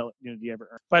is female nudity ever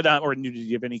earned, but or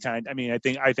nudity of any kind. I mean, I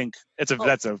think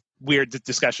that's a weird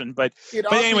discussion, but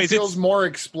anyways, feels more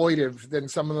exploitive than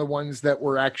some of the ones that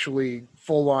were actually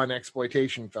full on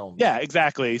exploitation films. Yeah,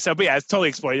 exactly. So, but yeah, it's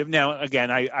totally exploitive. Now,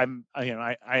 again,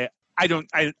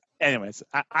 anyways,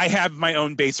 I have my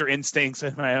own baser instincts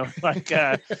and my own but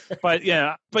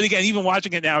again, even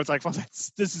watching it now, it's like, well,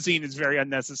 this scene is very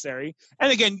unnecessary.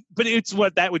 And again, but it's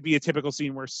that would be a typical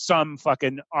scene where some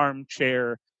fucking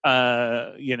armchair,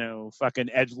 fucking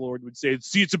edgelord would say,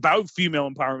 see, it's about female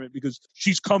empowerment because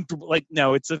she's comfortable. Like,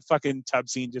 no, it's a fucking tub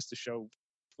scene just to show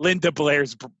Linda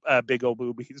Blair's big old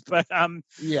boobies. But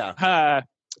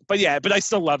but I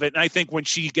still love it. And I think when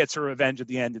she gets her revenge at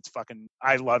the end,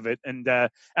 I love it. And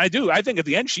I think at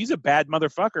the end, she's a bad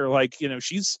motherfucker. Like,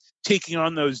 she's taking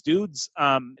on those dudes,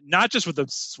 not just with a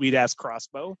sweet ass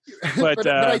crossbow, but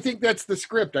I think that's the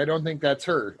script. I don't think that's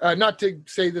her. Not to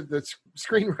say that the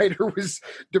screenwriter was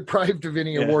deprived of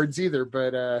any awards either,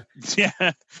 but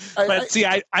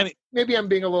maybe I'm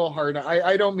being a little hard.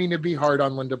 I don't mean to be hard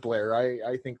on Linda Blair.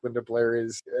 I think Linda Blair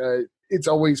is, it's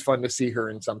always fun to see her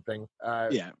in something.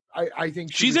 I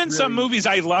think she's in some movies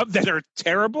I love that are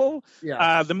terrible.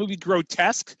 Yeah. The movie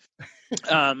Grotesque is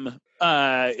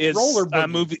a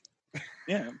movie.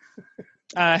 Yeah.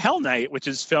 Hell Night, which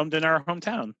is filmed in our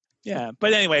hometown. Yeah.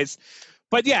 But anyways,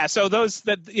 so those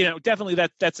that, definitely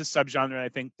that's a subgenre. I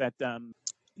think that,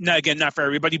 not for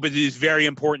everybody, but it is very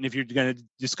important if you're going to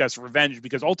discuss revenge,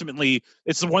 because ultimately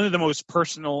it's one of the most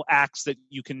personal acts that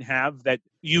you can have, that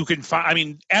you can find. I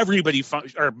mean, everybody,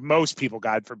 or most people,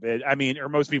 God forbid, or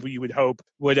most people you would hope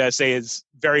would say is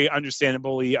very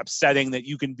understandably upsetting that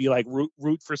you can be like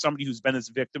root for somebody who's been a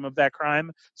victim of that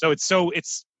crime. So it's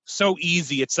so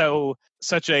easy. It's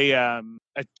such a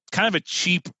kind of a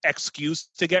cheap excuse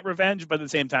to get revenge, but at the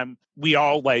same time, we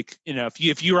all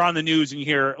if you're on the news and you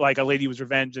hear like a lady was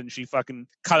revenged and she fucking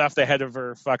cut off the head of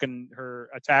her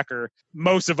attacker,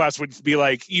 most of us would be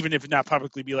like, even if not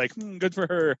publicly, be like, good for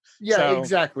her. Yeah,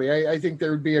 exactly. I think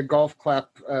there would be a golf clap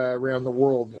around the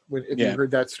world if you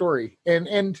heard that story.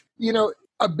 And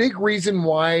a big reason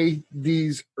why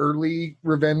these early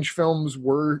revenge films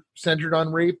were centered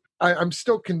on rape, I'm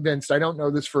still convinced, I don't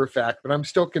know this for a fact, but I'm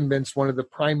still convinced one of the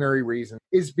primary reasons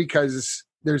is because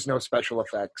there's no special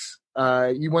effects.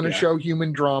 You want to show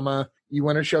human drama. You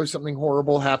want to show something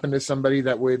horrible happen to somebody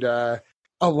that would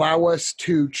allow us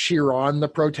to cheer on the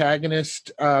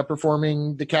protagonist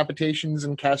performing decapitations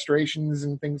and castrations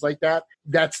and things like that.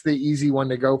 That's the easy one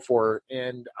to go for.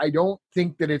 And I don't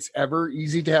think that it's ever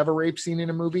easy to have a rape scene in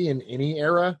a movie in any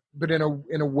era. But in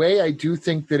a way, I do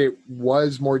think that it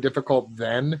was more difficult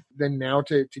then than now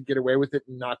to get away with it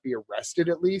and not be arrested,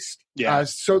 at least. Yeah.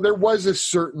 So there was a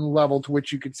certain level to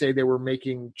which you could say they were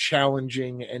making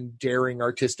challenging and daring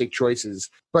artistic choices.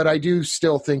 But I do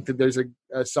still think that there's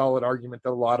a solid argument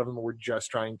that a lot of them were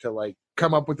just trying to like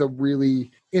come up with a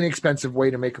really inexpensive way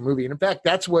to make a movie. And in fact,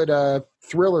 that's what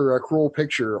Thriller, A Cruel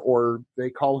Picture, or they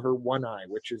call her One Eye,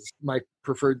 which is my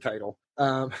preferred title.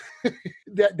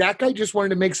 That guy just wanted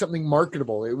to make something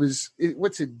marketable.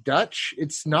 What's it, Dutch?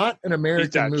 It's not an American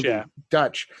Dutch, movie. yeah.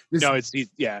 Dutch.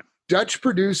 Yeah. Dutch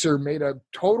producer made a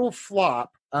total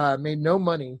flop, made no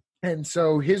money. And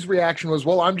so his reaction was,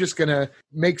 well, I'm just going to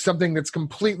make something that's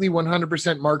completely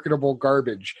 100% marketable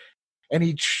garbage. And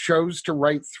he chose to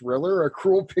write Thriller, A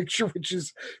Cruel Picture, which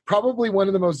is probably one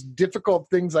of the most difficult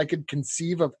things I could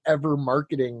conceive of ever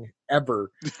marketing ever.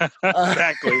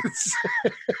 Exactly.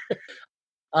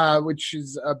 Which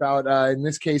is about, in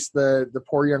this case, the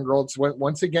poor young girl. It's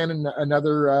once again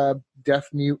another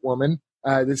deaf-mute woman.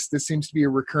 This seems to be a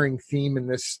recurring theme in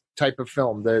this type of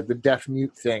film, the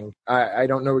deaf-mute thing. I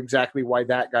don't know exactly why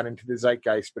that got into the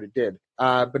zeitgeist, but it did.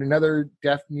 But another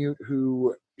deaf-mute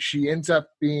who she ends up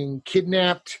being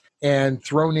kidnapped and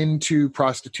thrown into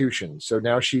prostitution. So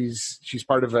now she's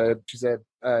part of a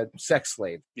sex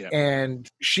slave. Yeah. And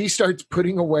she starts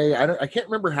putting away, I can't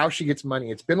remember how she gets money.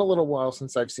 It's been a little while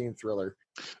since I've seen Thriller.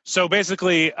 So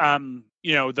basically, her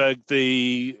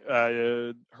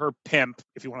pimp,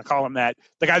 if you want to call him that,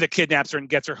 the guy that kidnaps her and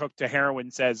gets her hooked to heroin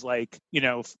says,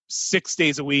 6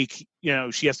 days a week,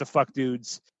 she has to fuck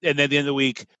dudes. And then at the end of the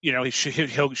week,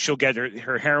 she'll get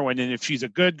her heroin. And if she's a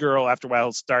good girl, after a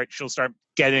while, she'll start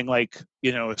getting a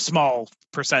small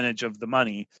percentage of the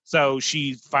money. So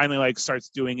she finally starts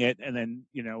doing it. And then,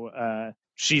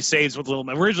 she saves with little.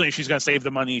 Originally, she's going to save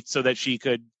the money so that she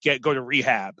could go to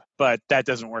rehab, but that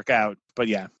doesn't work out. But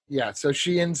yeah. Yeah, so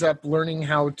she ends up learning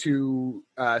how to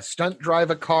stunt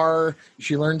drive a car.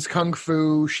 She learns kung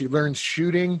fu. She learns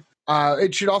shooting.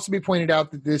 It should also be pointed out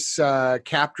that this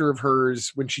captor of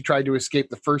hers, when she tried to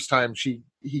escape the first time,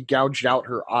 he gouged out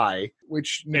her eye,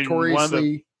 which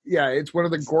notoriously, it's one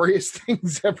of the goriest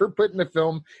things ever put in a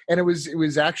film. And it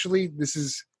was actually, this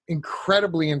is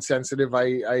incredibly insensitive.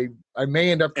 I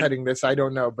may end up cutting this. I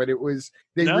don't know, but it was,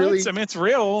 it's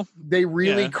real. They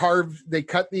really they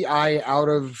cut the eye out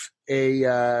of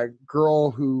a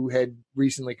girl who had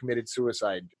recently committed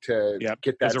suicide to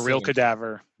get that. As a real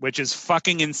cadaver, which is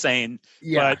fucking insane.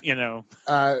 Yeah. But,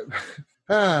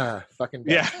 fucking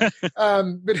bad. Yeah.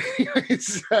 But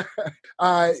anyways,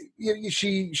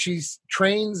 she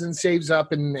trains and saves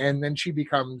up, and then she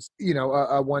becomes,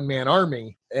 a one-man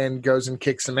army and goes and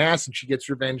kicks some ass, and she gets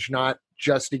revenge not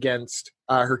just against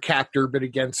her captor, but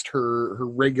against her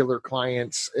regular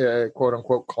clients, quote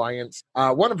unquote clients.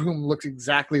 One of whom looks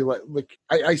exactly like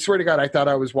I swear to God, I thought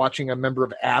I was watching a member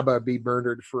of ABBA be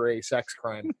murdered for a sex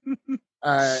crime.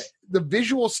 The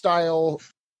visual style.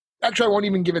 Actually, I won't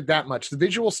even give it that much. The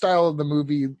visual style of the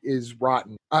movie is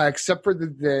rotten, except for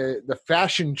the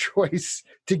fashion choice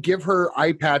to give her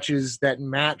eye patches that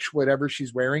match whatever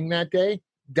she's wearing that day.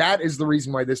 That is the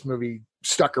reason why this movie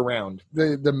stuck around.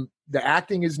 The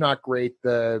acting is not great.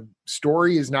 The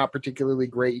story is not particularly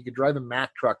great. You could drive a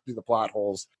Mack truck through the plot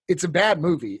holes. It's a bad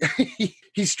movie.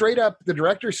 The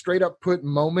director straight up put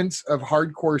moments of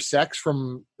hardcore sex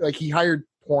from, he hired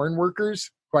porn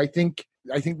workers who I think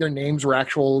their names were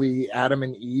actually Adam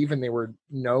and Eve, and they were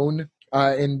known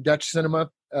in Dutch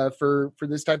cinema for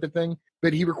this type of thing.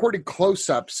 But he recorded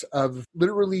close-ups of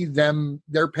literally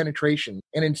their penetration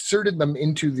and inserted them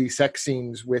into the sex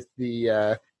scenes with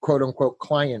the quote-unquote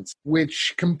clients,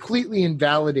 which completely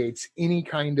invalidates any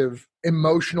kind of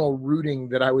emotional rooting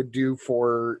that I would do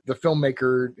for the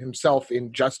filmmaker himself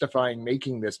in justifying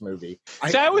making this movie.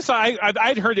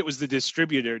 I'd heard it was the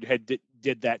distributor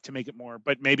did that to make it more,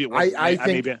 but maybe it was.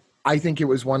 I think it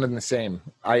was one and the same.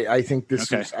 I think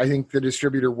I think the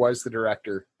distributor was the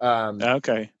director.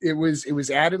 Okay. It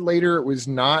was added later. It was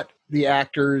not the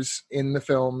actors in the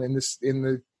film in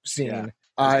the scene. Yeah.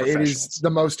 It is the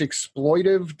most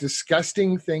exploitive,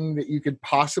 disgusting thing that you could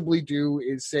possibly do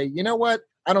is say, you know what?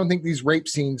 I don't think these rape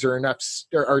scenes are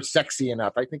sexy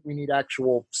enough. I think we need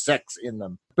actual sex in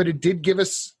them. But it did give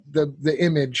us the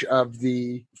image of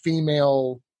the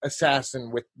female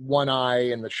assassin with one eye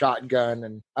and the shotgun,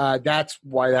 and that's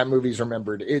why that movie's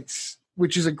remembered.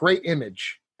 Which is a great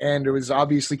image, and it was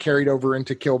obviously carried over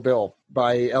into Kill Bill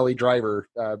by Ellie Driver,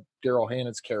 Daryl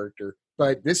Hannah's character.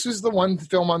 But this was the one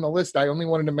film on the list. I only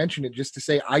wanted to mention it just to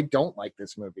say I don't like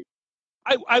this movie.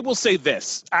 I will say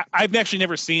this. I've actually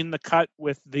never seen the cut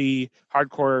with the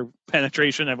hardcore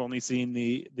penetration. I've only seen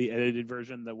the edited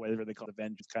version, whatever they call the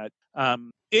vengeance cut.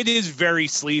 It is very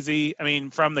sleazy. I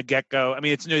mean, from the get-go. I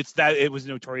mean, it was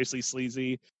notoriously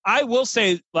sleazy. I will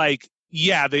say,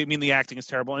 Yeah, the acting is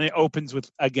terrible, and it opens with,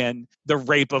 again, the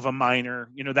rape of a minor.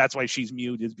 That's why she's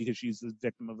mute, is because she's the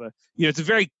victim of a. It's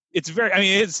very. I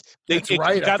mean, That's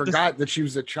right. I forgot that she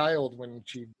was a child when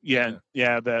she. Yeah,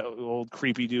 the old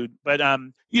creepy dude. But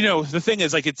the thing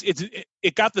is, like,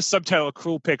 it got the subtitle "A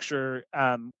Cruel Picture"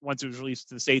 once it was released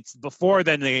to the States. Before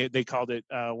then, they called it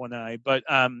One Eye. But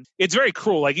it's very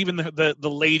cruel. Like, even the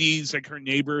ladies, like her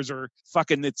neighbors, are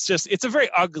fucking. It's a very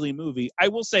ugly movie. I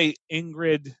will say,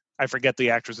 Ingrid. I forget the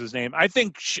actress's name. I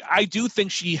do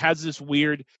think she has this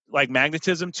weird, like,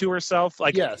 magnetism to herself,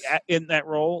 like, yes, in that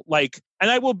role. Like,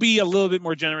 and I will be a little bit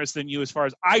more generous than you as far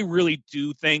as I really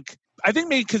do think. I think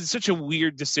maybe because it's such a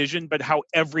weird decision, but how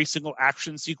every single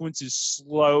action sequence is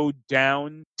slowed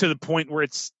down to the point where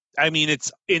it's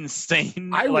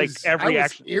insane. I was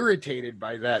irritated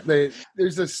by that.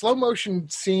 There's a slow motion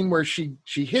scene where she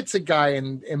hits a guy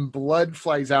and blood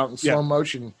flies out in slow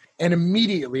motion. And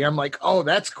immediately I'm like, oh,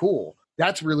 that's cool.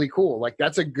 That's really cool. Like,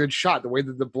 that's a good shot. The way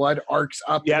that the blood arcs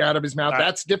up and out of his mouth.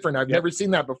 That's different. I've never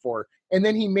seen that before. And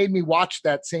then he made me watch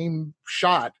that same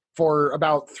shot for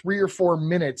about 3 or 4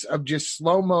 minutes of just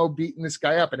slow-mo beating this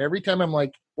guy up. And every time I'm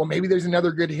like, well, maybe there's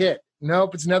another good hit.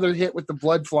 Nope, it's another hit with the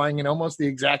blood flying in almost the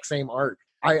exact same arc.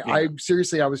 I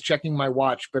seriously, I was checking my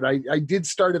watch, but I did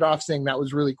start it off saying that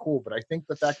was really cool. But I think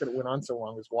the fact that it went on so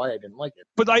long is why I didn't like it.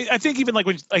 But I think even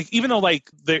even though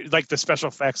the special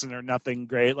effects and they're nothing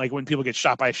great, like when people get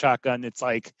shot by a shotgun, it's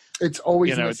like it's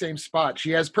always in the same spot. She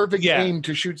has perfect aim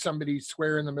to shoot somebody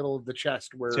square in the middle of the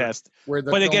chest where the.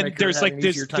 But again, there's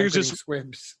just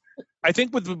squibs. I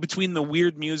think between the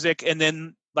weird music and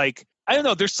then, like, I don't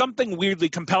know, there's something weirdly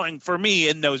compelling for me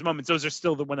in those moments. Those are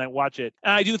still when I watch it.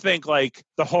 And I do think, like,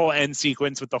 the whole end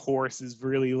sequence with the horse is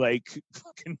really, like,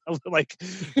 fucking, like,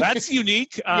 that's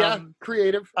unique.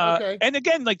 Creative. Okay. And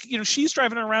again, like, she's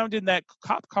driving around in that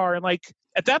cop car, and, like,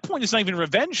 at that point, it's not even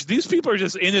revenge. These people are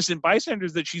just innocent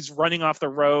bystanders that she's running off the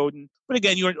road. But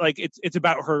again, you're like, it's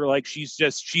about her. Like,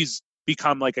 she's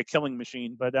become like a killing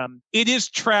machine. But it is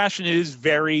trash, and it is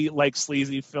very, like,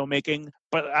 sleazy filmmaking.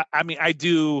 But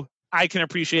I can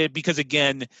appreciate it because,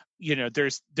 again,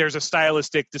 there's a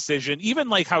stylistic decision. Even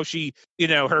like how she,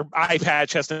 her eye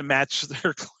patch has to match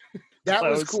her clothes. That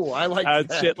was cool. I like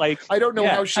that. Shit, like, I don't know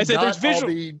how she got all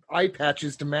the eye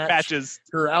patches to match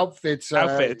her outfits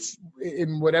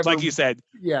in whatever. Like you said.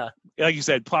 Yeah. Like you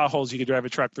said, plot holes you could drive a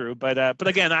truck through. But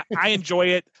again, I enjoy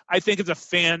it. I think as a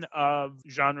fan of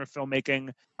genre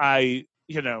filmmaking, I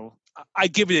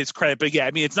give it its credit, but yeah,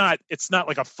 I mean, it's not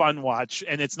like a fun watch,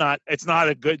 and it's not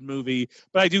a good movie,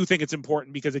 but I do think it's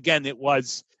important because, again, it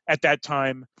was at that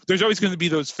time. There's always going to be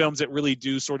those films that really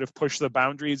do sort of push the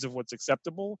boundaries of what's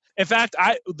acceptable. In fact,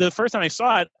 the first time I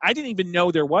saw it, I didn't even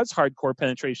know there was hardcore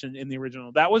penetration in the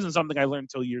original. That wasn't something I learned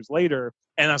until years later.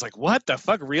 And I was like, what the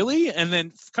fuck, really? And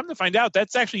then come to find out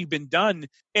that's actually been done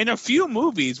in a few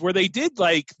movies where they did,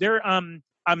 like,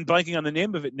 I'm blanking on the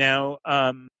name of it now.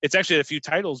 It's actually a few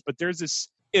titles, but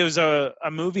it was a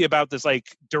movie about this, like,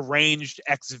 deranged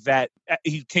ex-vet.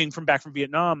 He came back from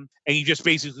Vietnam, and he just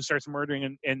basically starts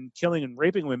murdering and killing and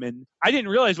raping women. I didn't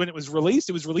realize when it was released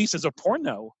as a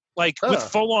porno, like, with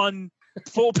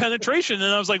full penetration.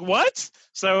 And I was like, what?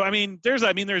 So, I mean, there's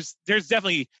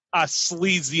definitely a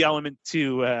sleazy element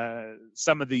to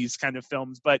some of these kind of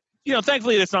films, but,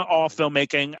 thankfully it's not all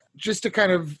filmmaking. Just to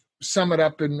kind of sum it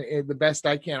up in the best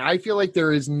I can, I feel like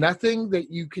there is nothing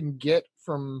that you can get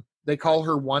from, they call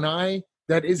her One Eye,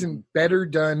 that isn't better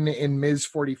done in Ms.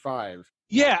 45.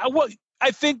 Yeah, well,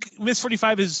 I think Ms.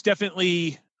 45 is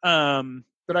definitely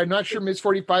but I'm not sure Ms.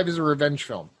 45 is a revenge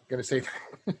film. I'm gonna say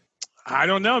that. I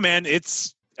don't know, man.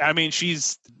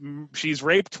 She's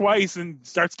raped twice and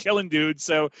starts killing dudes.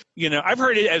 So,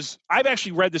 I've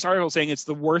actually read this article saying it's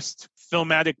the worst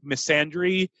filmatic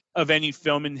misandry of any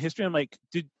film in history. I'm like,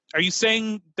 are you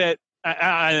saying that?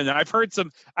 I don't know.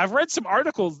 I've read some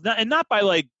articles, and not by,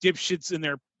 like, dipshits in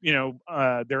their,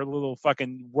 their little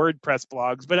fucking WordPress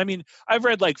blogs, but I mean, I've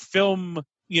read, like, film,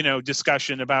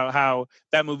 discussion about how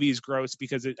that movie is gross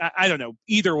because I don't know.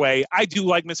 Either way, I do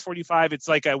like Miss 45. It's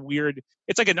like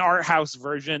it's like an art house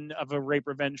version of a rape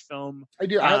revenge film. I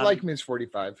do. I like Miss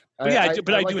 45. I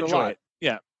do enjoy it.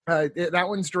 Yeah. That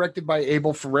one's directed by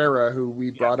Abel Ferreira, who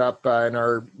we brought up in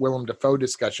our Willem Dafoe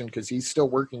discussion because he's still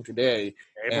working today.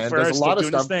 Abel Ferreira's does a lot of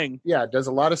stuff. Yeah, does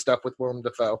a lot of stuff with Willem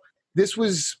Dafoe. This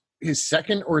was his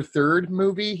second or third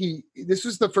movie. This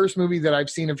was the first movie that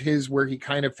I've seen of his where he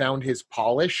kind of found his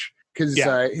polish, because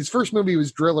his first movie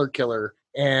was Driller Killer,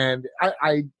 and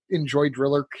I enjoyed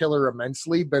Driller Killer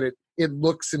immensely, but it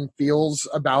looks and feels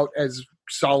about as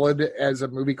solid as a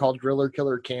movie called Driller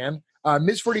Killer can.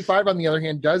 Ms. 45, on the other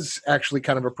hand, does actually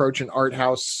kind of approach an art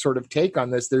house sort of take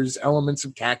on this. There's elements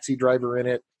of Taxi Driver in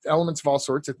it, elements of all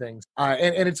sorts of things.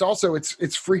 And it's also,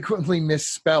 it's frequently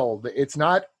misspelled. It's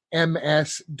not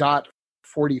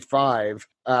MS.45,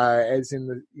 as in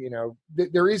the,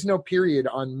 there is no period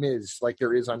on Ms. like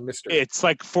there is on Mr. It's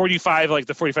like 45, like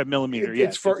the 45 millimeter.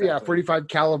 It's 45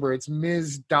 caliber. It's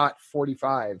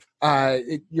Ms.45.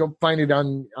 You'll find it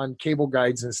on cable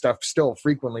guides and stuff still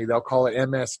frequently. They'll call it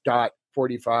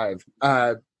MS.45.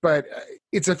 But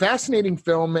it's a fascinating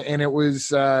film, and it was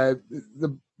the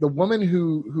woman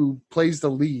who plays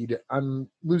the lead. I'm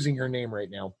losing her name right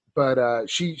now. But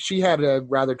she had a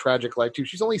rather tragic life too.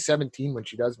 She's only 17 when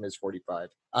she does Ms. 45. Is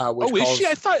she?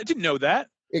 I didn't know that.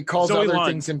 It calls Zoe other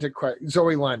Lund. Things into question.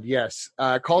 Zoe Lund, yes,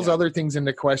 calls other things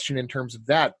into question in terms of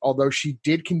that. Although she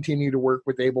did continue to work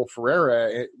with Abel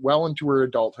Ferrara well into her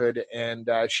adulthood, and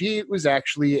she was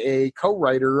actually a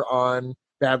co-writer on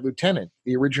Bad Lieutenant,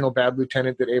 the original Bad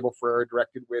Lieutenant that Abel Ferrara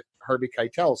directed with Harvey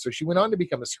Keitel. So she went on to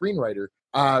become a screenwriter.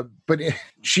 But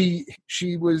she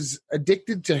was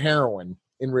addicted to heroin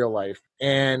in real life.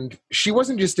 And she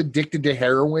wasn't just addicted to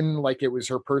heroin like it was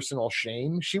her personal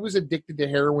shame. She was addicted to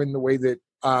heroin the way that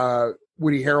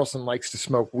Woody Harrelson likes to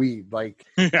smoke weed. Like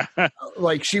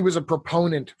she was a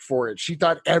proponent for it. She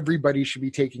thought everybody should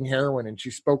be taking heroin, and she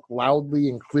spoke loudly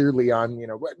and clearly on,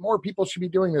 more people should be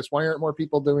doing this. Why aren't more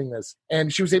people doing this?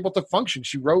 And she was able to function.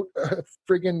 She wrote a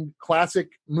friggin'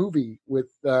 classic movie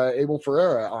with Abel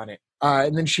Ferrara on it.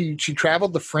 And then she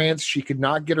traveled to France. She could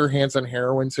not get her hands on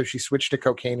heroin, so she switched to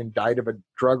cocaine and died of a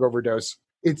drug overdose.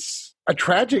 It's a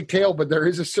tragic tale, but there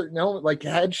is a certain element. Like,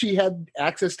 had she had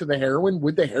access to the heroin,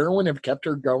 would the heroin have kept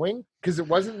her going? Because it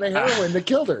wasn't the heroin that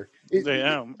killed her.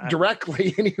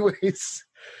 Directly, anyways.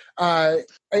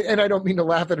 And I don't mean to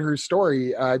laugh at her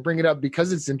story. I bring it up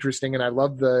because it's interesting, and I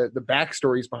love the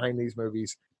backstories behind these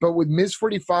movies. But with Ms.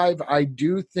 45, I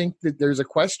do think that there's a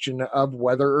question of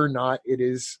whether or not it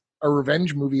is a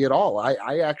revenge movie at all.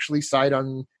 I actually side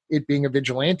on it being a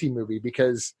vigilante movie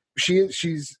because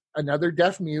she's another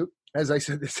deaf mute. As I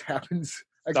said, this happens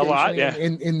a lot,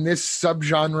 in this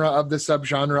subgenre of the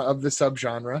subgenre of the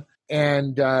subgenre.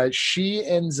 And she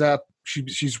ends up,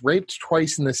 she's raped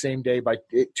twice in the same day by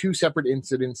two separate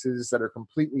incidences that are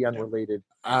completely unrelated.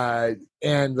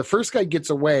 And the first guy gets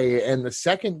away, and the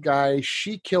second guy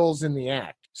she kills in the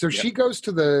act. So she goes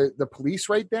to the police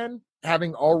right then,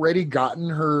 having already gotten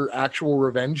her actual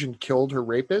revenge and killed her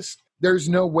rapist. There's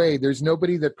no way. There's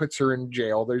nobody that puts her in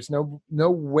jail. There's no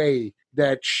way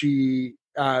that she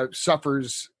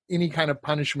suffers any kind of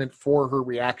punishment for her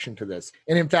reaction to this.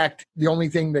 And in fact, the only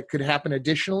thing that could happen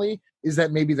additionally is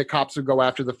that maybe the cops would go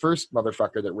after the first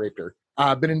motherfucker that raped her.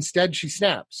 But instead, she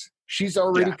snaps. She's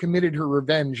already committed her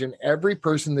revenge, and every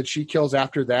person that she kills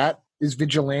after that is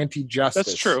vigilante justice.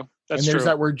 That's true. And there's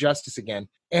that word justice again.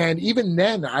 And even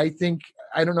then, I think,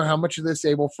 I don't know how much of this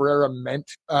Abel Ferrara meant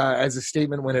as a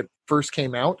statement when it first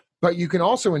came out, but you can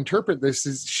also interpret this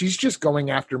as she's just going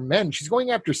after men. She's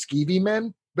going after skeevy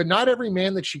men, but not every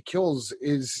man that she kills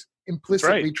is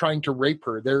implicitly trying to rape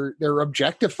her. They're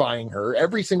objectifying her.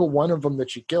 Every single one of them that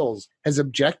she kills has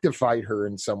objectified her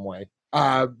in some way.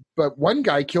 But one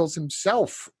guy kills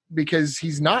himself because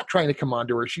he's not trying to come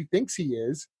onto her. She thinks he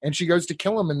is, and she goes to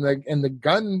kill him, and the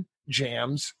gun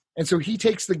jams. And so he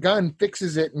takes the gun,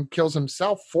 fixes it, and kills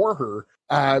himself for her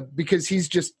because he's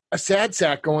just a sad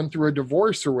sack going through a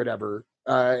divorce or whatever,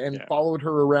 and followed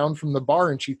her around from the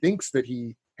bar, and she thinks that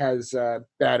he has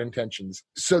bad intentions.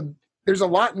 So there's a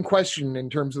lot in question in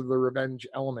terms of the revenge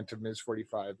element of Ms.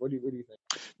 45. What do you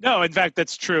think? No, in fact,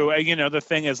 that's true. The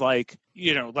thing is, like,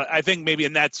 I think maybe,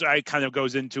 and that's, I kind of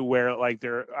goes into where, like,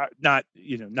 there are not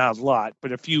a lot,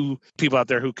 but a few people out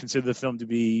there who consider the film to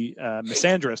be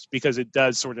misandrist, because it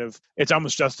does sort of, it's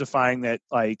almost justifying that,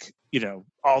 like,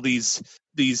 all these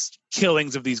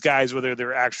killings of these guys, whether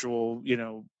they're actual,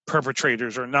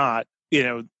 perpetrators or not,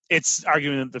 it's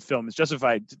arguing that the film is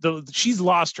justified. She's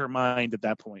lost her mind at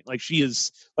that point. Like, she is,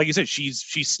 like you said, she's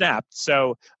snapped.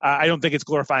 So I don't think it's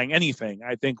glorifying anything.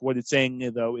 I think what it's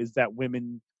saying, though, is that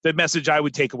women, the message I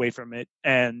would take away from it,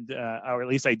 and or at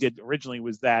least I did originally,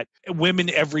 was that women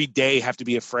every day have to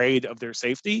be afraid of their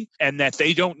safety, and that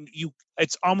they don't.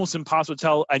 It's almost impossible to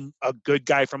tell a good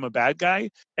guy from a bad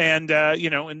guy, and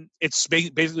and it's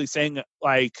basically saying,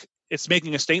 like, it's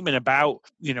making a statement about,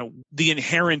 the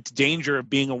inherent danger of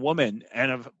being a woman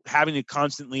and of having to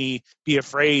constantly be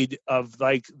afraid of,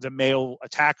 like, the male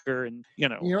attacker. And,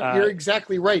 you're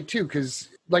exactly right too. Cause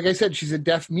like I said, she's a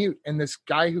deaf mute, and this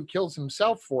guy who kills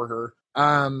himself for her,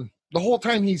 the whole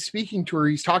time he's speaking to her,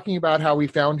 he's talking about how he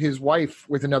found his wife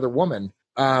with another woman.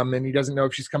 and he doesn't know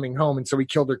if she's coming home, and so he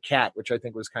killed her cat, which I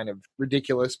think was kind of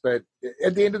ridiculous. But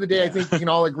at the end of the day, I think we can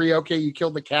all agree, okay, you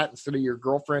killed the cat instead of your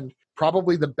girlfriend.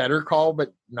 Probably the better call,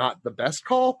 but not the best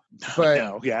call. But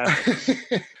No, yeah.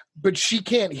 but she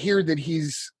can't hear that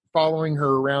he's following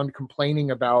her around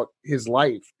complaining about his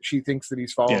life. She thinks that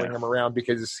he's following him around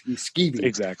because he's skeevy.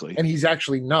 Exactly. And he's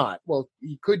actually not. Well,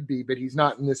 he could be, but he's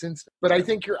not in this instance. But I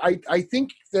think I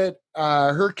think that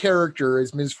her character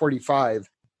as Ms. 45,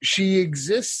 she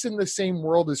exists in the same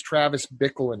world as Travis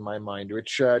Bickle in my mind,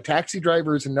 which Taxi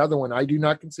Driver is another one. I do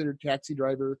not consider Taxi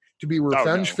Driver to be a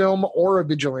revenge film or a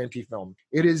vigilante film.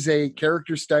 It is a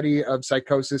character study of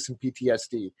psychosis and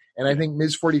PTSD. And I think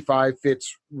Ms. 45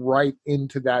 fits right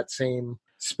into that same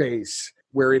space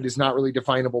where it is not really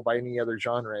definable by any other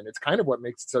genre. And it's kind of what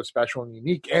makes it so special and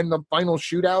unique. And the final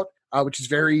shootout, which is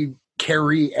very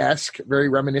Carrie-esque, very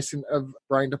reminiscent of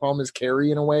Brian De Palma's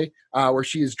Carrie in a way, where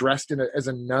she is dressed as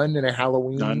a nun in a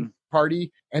Halloween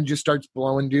party and just starts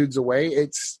blowing dudes away.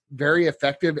 It's very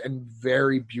effective and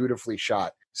very beautifully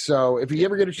shot. So if you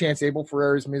ever get a chance, Abel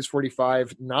Ferrara's Ms.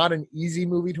 45, not an easy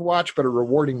movie to watch, but a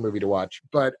rewarding movie to watch.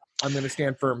 But I'm going to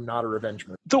stand firm, not a revenge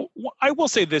movie. Though I will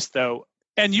say this, though,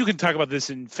 and you can talk about this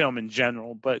in film in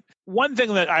general, but one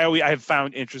thing that I have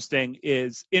found interesting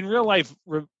is in real life,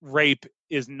 rape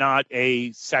is not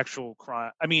a sexual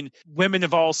crime. I mean, women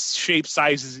of all shapes,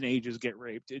 sizes, and ages get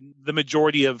raped. In the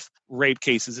majority of rape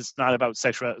cases, it's not about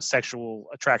sexual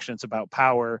attraction, it's about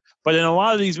power. But in a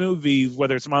lot of these movies,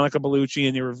 whether it's Monica Bellucci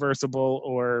in Irreversible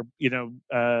or,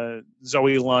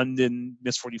 Zoe Lund in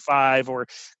Miss 45 or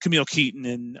Camille Keaton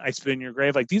in I Spit in Your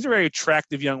Grave, like these are very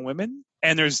attractive young women.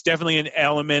 And there's definitely an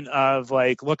element of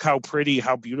like, look how pretty,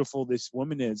 how beautiful this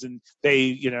woman is. And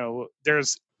they,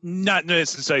 there's not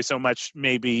necessarily so much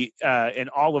maybe in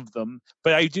all of them,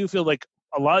 but I do feel like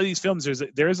a lot of these films,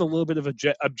 there is a little bit of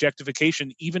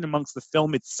objectification even amongst the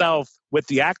film itself with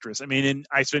the actress. I mean, in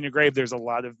I Spit in Your Grave, there's a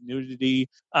lot of nudity.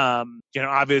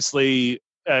 Obviously,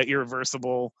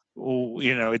 Irreversible.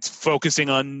 It's focusing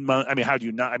on. I mean, how do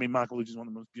you not? I mean, Monica Bellucci is one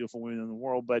of the most beautiful women in the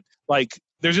world, but like,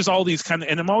 there's just all these and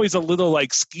I'm always a little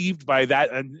like skeeved by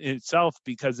that in itself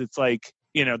because it's like,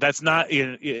 that's not.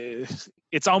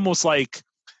 It's almost like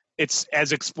it's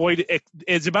as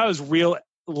it's about as real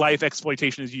life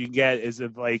exploitation as you can get, is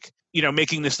of like,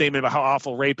 making the statement about how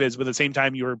awful rape is, but at the same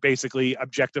time you're basically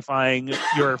objectifying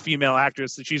your female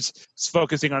actress, that she's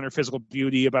focusing on her physical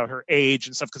beauty, about her age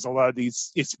and stuff, because a lot of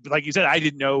these, it's like you said, I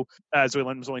didn't know Zoe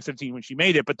Lund was only 17 when she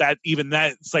made it, but that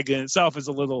it's like in itself is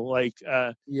a little like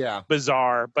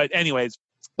bizarre. But anyways,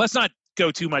 let's not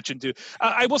go too much into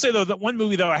I will say though that one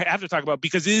movie though I have to talk about,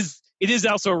 because it is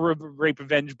also a rape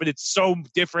revenge, but it's so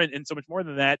different and so much more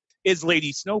than that, is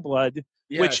Lady Snowblood.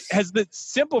 Yes. Which has the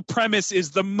simple premise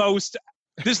is the most.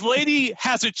 This lady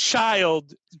has a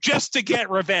child just to get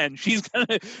revenge.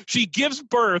 She gives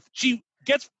birth. She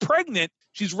gets pregnant.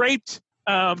 She's raped,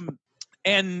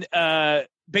 and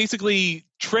basically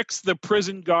tricks the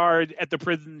prison guard at the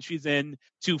prison she's in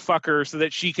to fuck her so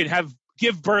that she can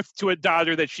give birth to a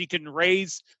daughter that she can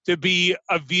raise to be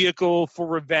a vehicle for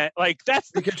revenge. Like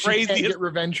that's the craziest. She can't get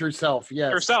revenge herself.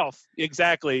 Yes, herself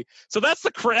exactly. So that's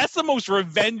the most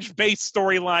revenge-based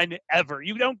storyline ever.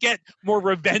 You don't get more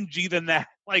revengey than that.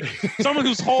 Like someone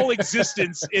whose whole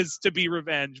existence is to be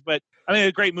revenge. But I mean,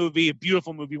 a great movie, a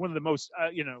beautiful movie, one of the most.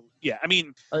 I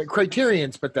mean,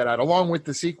 Criterion's put that out along with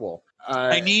the sequel.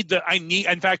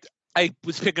 In fact, I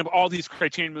was picking up all these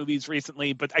Criterion movies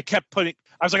recently, but I kept I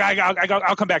was like,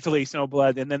 I'll come back to Lady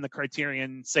Snowblood, and then the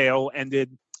Criterion sale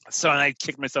ended, so I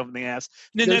kicked myself in the ass.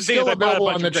 And They're still available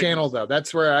on the channel, though.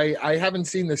 That's where I haven't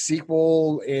seen the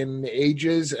sequel in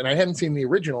ages, and I hadn't seen the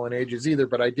original in ages either,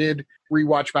 but I did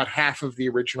rewatch about half of the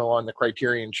original on the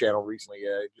Criterion channel recently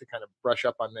to kind of brush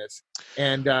up on this.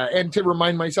 And to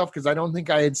remind myself, because I don't think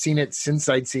I had seen it since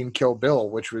I'd seen Kill Bill,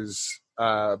 which was...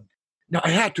 no, I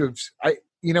had to have...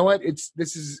 You know what?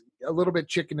 This is a little bit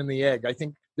chicken and the egg. I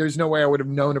think there's no way I would have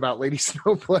known about Lady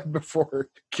Snowblood before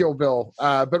Kill Bill,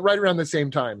 but right around the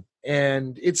same time.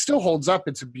 And it still holds up.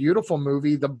 It's a beautiful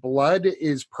movie. The blood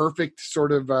is perfect,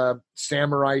 sort of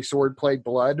samurai swordplay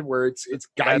blood, where it's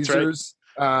geysers.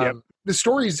 Right. Yep. The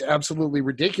story's absolutely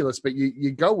ridiculous, but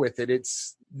you go with it.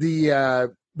 It's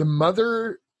the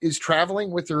mother is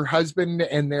traveling with her husband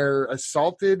and they're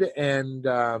assaulted and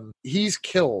he's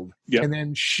killed. Yep. And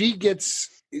then she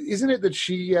gets, isn't it that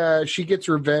she gets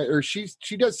revenge, or she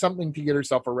does something to get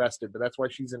herself arrested, but that's why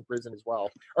she's in prison as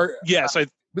well. Or yes,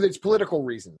 but it's political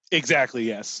reasons. Exactly.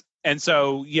 Yes. And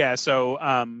so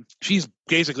she's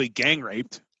basically gang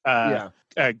raped.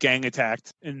 gang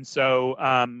attacked, and so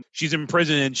she's in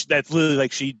prison, and that's literally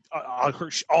like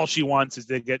all she wants is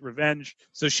to get revenge.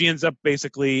 So she ends up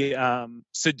basically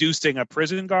seducing a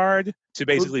prison guard to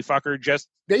basically fuck her. Just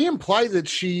they imply that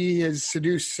she has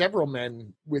seduced several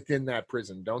men within that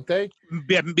prison, don't they?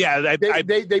 Yeah.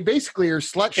 They basically are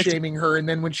slut shaming her, and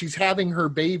then when she's having her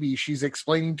baby, she's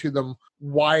explaining to them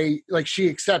why. Like she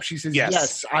accepts. She says,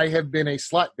 "Yes, I have been a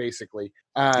slut." Basically,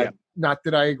 not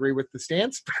that I agree with the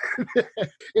stance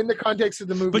in the context of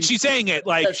the movie. But she's saying it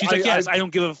like she's like, "Yes, I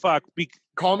don't give a fuck."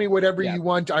 Call me whatever you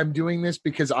want. I'm doing this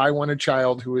because I want a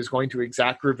child who is going to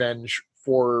exact revenge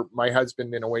for my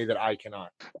husband in a way that I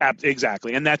cannot.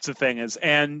 Exactly. And that's the thing is,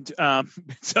 and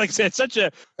it's like I said, it's such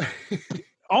a,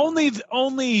 only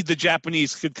the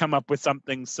Japanese could come up with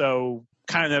something so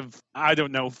kind of, I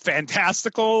don't know,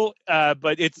 fantastical,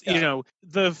 but it's,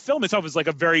 the film itself is like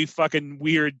a very fucking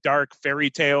weird, dark fairy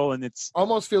tale, and it's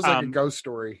almost feels like a ghost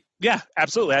story. Yeah,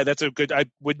 absolutely. That's a good, I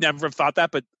would never have thought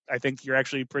that, but I think you're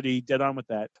actually pretty dead on with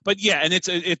that. But yeah, and it's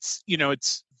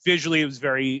visually, it was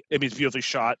it's beautifully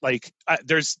shot. Like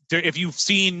if you've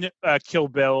seen Kill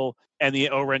Bill and the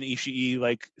Oren Ishii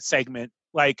like segment,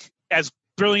 like as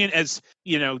brilliant as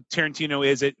Tarantino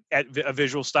is at a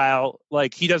visual style,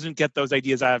 like he doesn't get those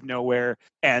ideas out of nowhere.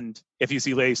 And if you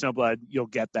see Lady Snowblood, you'll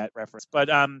get that reference. But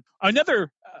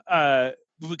another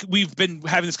we've been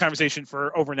having this conversation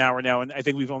for over an hour now, and I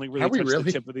think we've only really touched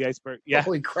the tip of the iceberg. Yeah.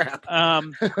 Holy crap.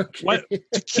 Okay.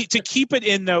 To keep it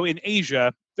in, though, in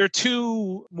Asia, there are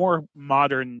two more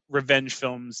modern revenge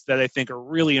films that I think are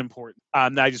really important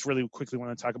that I just really quickly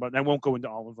want to talk about, and I won't go into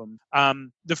all of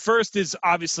them. The first is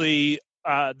obviously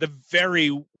the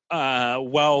very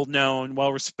well-known,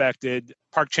 well-respected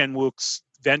Park Chan-wook's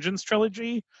Vengeance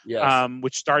trilogy,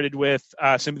 which started with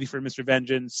Sympathy for Mr.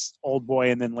 Vengeance, Old Boy,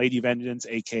 and then Lady Vengeance,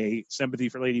 aka Sympathy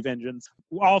for Lady Vengeance.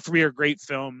 All three are great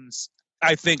films.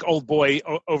 I think Old Boy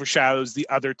overshadows the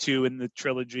other two in the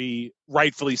trilogy,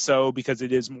 rightfully so, because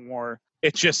it is more.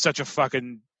 It's just such a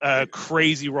fucking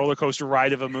crazy roller coaster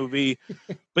ride of a movie,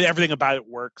 but everything about it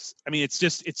works. I mean, it's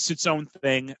its own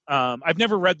thing. I've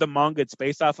never read the manga it's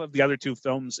based off of. The other two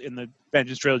films in the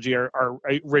Vengeance trilogy are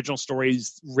original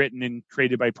stories written and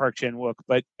created by Park Chan-wook,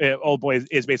 but Old Boy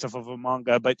is based off of a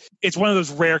manga. But it's one of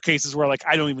those rare cases where like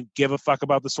I don't even give a fuck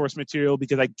about the source material,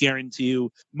 because I guarantee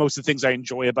you most of the things I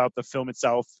enjoy about the film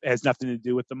itself has nothing to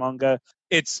do with the manga.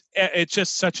 It's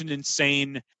just such an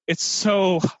insane, it's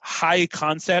so high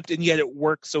concept, and yet it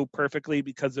works so perfectly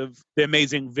because of the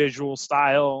amazing visual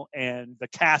style and the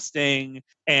casting,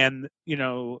 and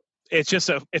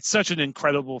it's such an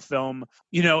incredible film.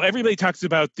 Everybody talks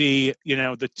about the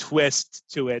twist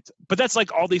to it, but that's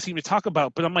like all they seem to talk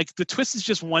about. But I'm like, the twist is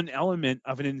just one element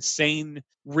of an insane,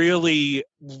 really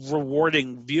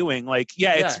rewarding viewing. Like,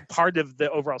 it's part of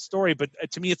the overall story, but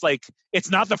to me, it's like,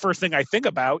 it's not the first thing I think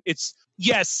about.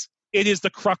 It is the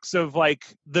crux of like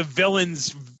the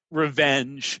villain's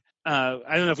revenge. I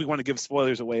don't know if we want to give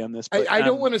spoilers away on this. But, I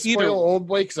don't want to spoil Old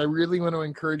Boy because I really want to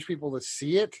encourage people to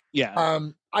see it. Yeah.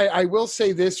 I will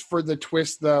say this for the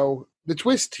twist, though. The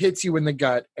twist hits you in the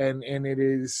gut, and it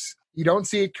is, you don't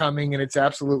see it coming, and it's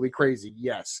absolutely crazy.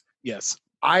 Yes.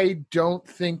 I don't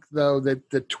think, though,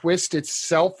 that the twist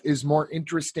itself is more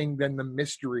interesting than the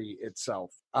mystery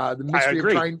itself. The mystery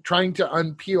of trying to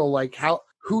unpeel, like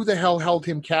who the hell held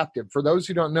him captive. For those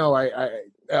who don't know,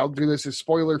 I'll do this as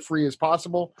spoiler-free as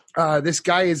possible. This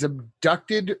guy is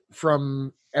abducted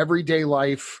from everyday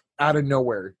life out of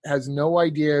nowhere, has no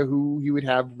idea who he would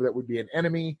have that would be an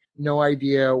enemy, no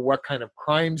idea what kind of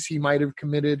crimes he might have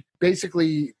committed.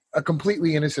 Basically, a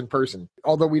completely innocent person.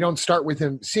 Although we don't start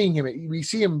with seeing him, we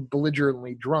see him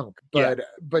belligerently drunk. But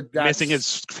that's missing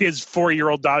his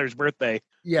 4-year-old daughter's birthday.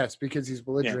 Yes, because he's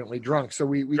belligerently drunk. So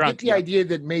we get the idea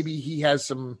that maybe he has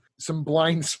some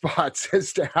blind spots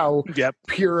as to how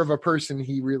pure of a person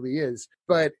he really is.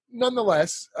 But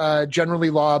nonetheless, generally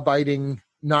law-abiding,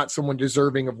 not someone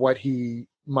deserving of what he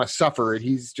must suffer.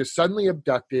 He's just suddenly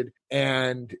abducted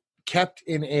and kept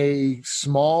in a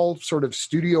small sort of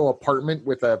studio apartment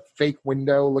with a fake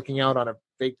window looking out on a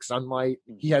fake sunlight.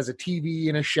 He has a TV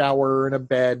and a shower and a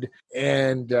bed,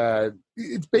 and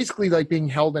it's basically like being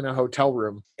held in a hotel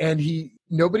room. And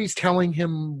nobody's telling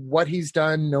him what he's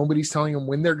done. Nobody's telling him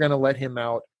when they're going to let him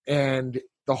out. And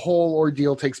the whole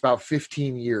ordeal takes about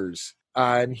 15 years.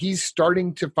 And he's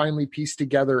starting to finally piece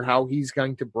together how he's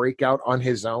going to break out on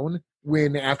his own,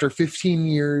 when after 15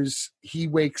 years, he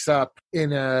wakes up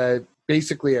in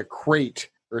basically a crate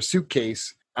or a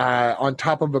suitcase on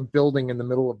top of a building in the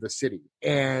middle of the city.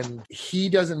 And he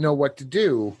doesn't know what to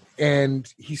do.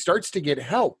 And he starts to get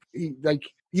help.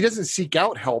 he doesn't seek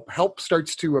out help. Help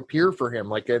starts to appear for him,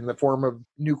 like in the form of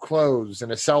new clothes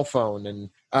and a cell phone and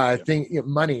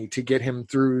money to get him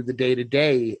through the day to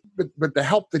day. But the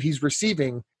help that he's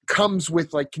receiving comes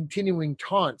with like continuing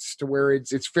taunts to where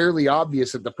it's fairly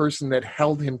obvious that the person that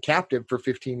held him captive for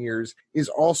 15 years is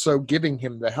also giving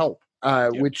him the help,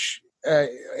 which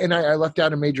and I left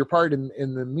out a major part.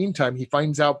 In the meantime, he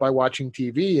finds out by watching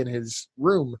TV in his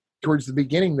room towards the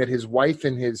beginning that his wife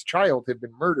and his child have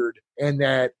been murdered, and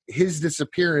that his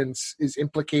disappearance is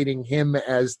implicating him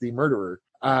as the murderer.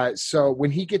 So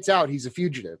when he gets out, he's a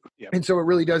fugitive. Yep. And so it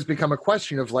really does become a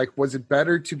question of like, was it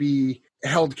better to be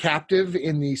held captive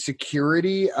in the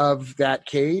security of that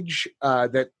cage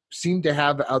that seemed to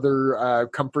have other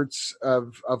comforts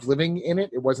of living in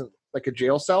it? It wasn't like a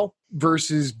jail cell,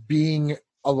 versus being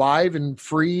alive and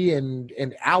free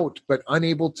and out, but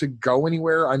unable to go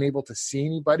anywhere, unable to see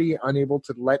anybody, unable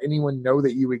to let anyone know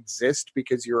that you exist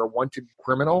because you're a wanted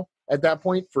criminal at that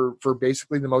point for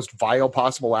basically the most vile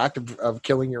possible act of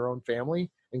killing your own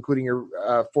family, including your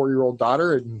 4-year-old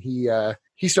daughter. And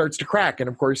he starts to crack. And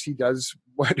of course he does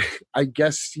what I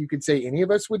guess you could say any of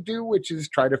us would do, which is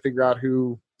try to figure out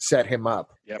who set him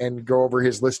up. Yep. And go over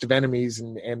his list of enemies.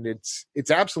 And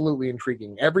it's absolutely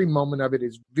intriguing. Every moment of it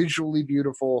is visually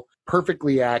beautiful,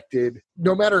 perfectly acted.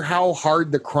 No matter how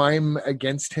hard the crime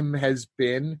against him has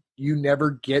been, you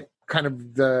never get kind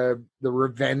of the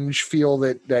revenge feel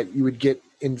that you would get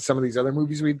in some of these other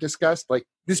movies we've discussed. Like,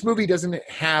 this movie doesn't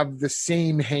have the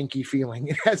same hanky feeling.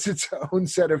 It has its own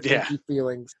set of hanky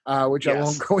feelings, which I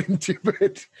won't go into.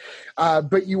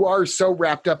 But you are so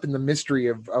wrapped up in the mystery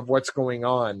of what's going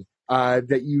on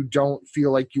that you don't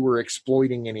feel like you were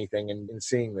exploiting anything in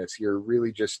seeing this. You're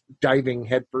really just diving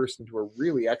headfirst into a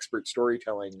really expert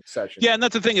storytelling session. Yeah, and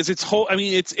that's the thing is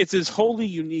it's as wholly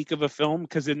unique of a film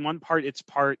because in one part it's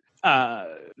part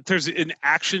there's an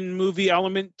action movie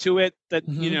element to it that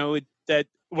that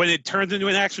when it turns into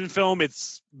an action film,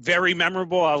 it's very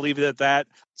memorable. I'll leave it at that.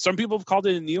 Some people have called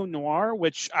it a neo-noir,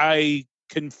 which I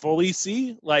can fully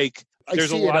see. Like,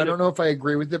 there's a lot. I don't know if I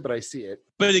agree with it, but I see it.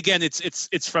 But again,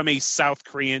 it's from a South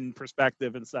Korean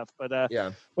perspective and stuff. But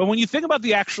But when you think about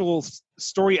the actual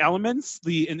story elements,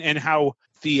 and how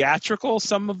theatrical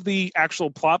some of the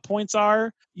actual plot points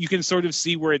are, you can sort of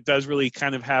see where it does really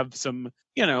kind of have some,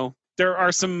 there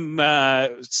are some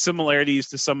similarities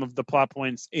to some of the plot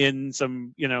points in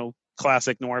some,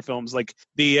 classic noir films, like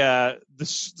the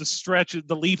stretch,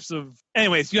 the leaps of.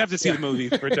 Anyways, you have to see the movie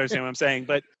for to understand what I'm saying.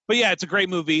 But yeah, it's a great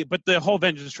movie. But the whole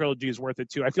Vengeance trilogy is worth it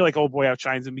too. I feel like Old Boy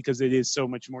outshines him because it is so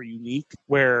much more unique.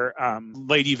 Where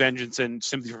Lady Vengeance and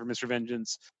Sympathy for Mr.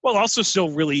 Vengeance, well, also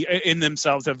still really in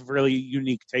themselves have really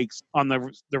unique takes on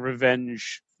the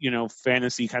revenge,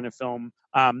 fantasy kind of film.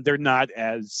 They're not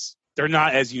as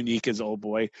unique as Old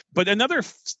Boy. But another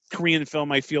Korean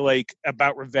film I feel like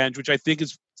about revenge, which I think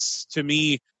is, to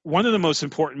me, one of the most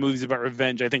important movies about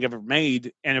revenge I think ever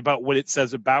made, and about what it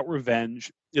says about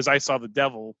revenge, is I Saw the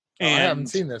Devil. I haven't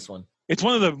seen this one. It's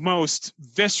one of the most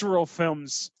visceral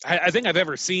films I think I've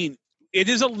ever seen. It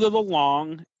is a little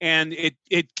long, and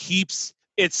it keeps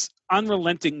its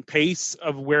unrelenting pace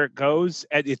of where it goes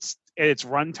at its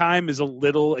runtime is a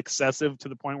little excessive to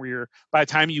the point where by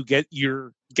the time you get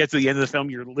to the end of the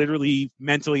film, you're literally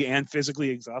mentally and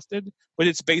physically exhausted. But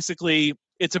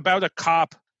it's about a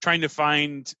cop trying to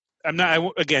find.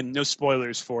 Again, no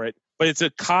spoilers for it, but it's a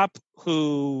cop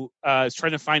who is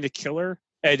trying to find a killer.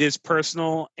 It is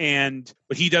personal,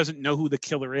 but he doesn't know who the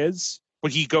killer is.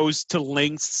 But he goes to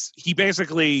lengths. He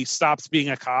basically stops being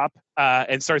a cop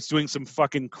and starts doing some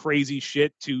fucking crazy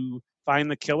shit to find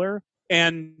the killer.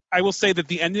 And I will say that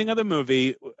the ending of the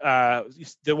movie,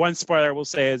 the one spoiler I will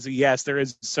say is, yes, there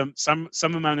is some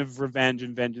amount of revenge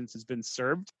and vengeance has been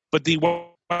served. But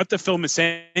what the film is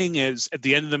saying is, at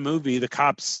the end of the movie,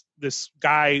 this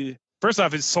guy, first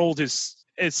off,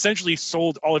 essentially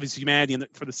sold all of his humanity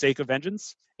for the sake of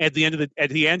vengeance. At the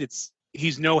end,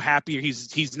 he's no happier.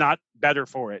 He's not better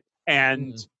for it,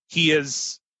 and he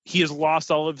has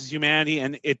lost all of his humanity,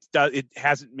 and it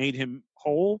hasn't made him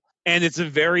whole. And it's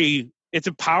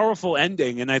a powerful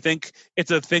ending, and I think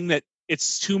it's a thing that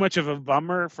it's too much of a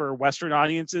bummer for Western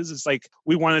audiences. It's like,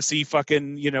 we want to see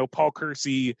fucking, Paul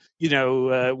Kersey,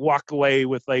 walk away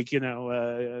with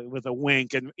with a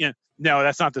wink, and no,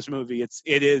 that's not this movie.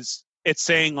 It's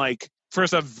saying, like,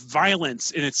 first off, violence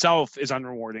in itself is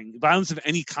unrewarding. Violence of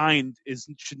any kind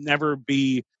should never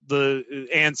be the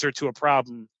answer to a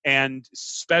problem, and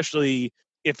especially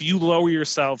if you lower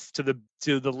yourself to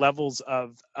the levels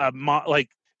of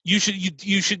you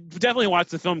should definitely watch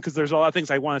the film, because there's a lot of things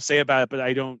I want to say about it, but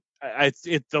I don't. A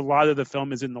lot of the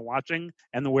film is in the watching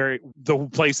and the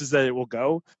places that it will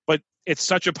go. But it's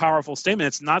such a powerful statement.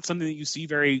 It's not something that you see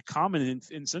very common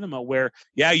in cinema, where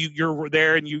you're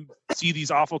there and you see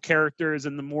these awful characters,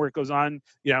 and the more it goes on,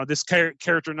 this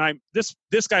character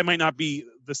this guy might not be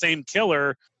the same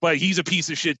killer, but he's a piece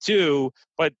of shit too.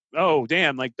 But oh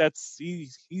damn, like this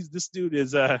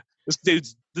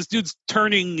dude's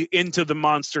turning into the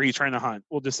monster he's trying to hunt.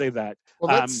 We'll just say that.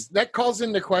 Well, that calls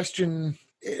into question.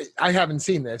 I haven't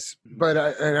seen this, but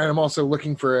and I'm also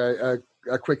looking for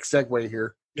a quick segue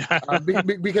here.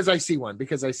 Because I see one.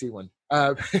 Okay.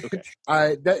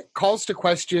 That calls to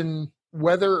question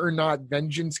whether or not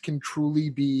vengeance can truly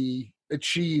be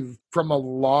achieved from a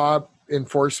law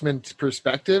enforcement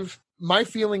perspective. My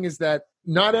feeling is that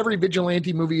not every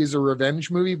vigilante movie is a revenge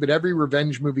movie, but every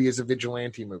revenge movie is a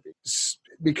vigilante movie.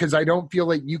 Because I don't feel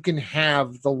like you can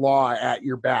have the law at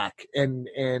your back. And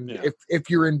if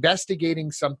you're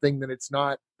investigating something, then it's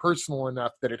not personal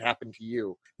enough that it happened to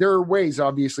you. There are ways,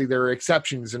 obviously, there are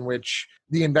exceptions in which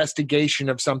the investigation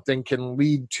of something can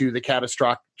lead to the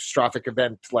catastrophic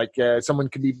event. Like someone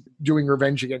could be doing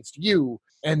revenge against you,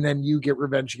 and then you get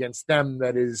revenge against them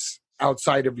that is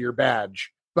outside of your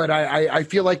badge. But I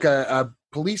feel like a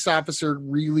police officer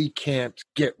really can't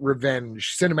get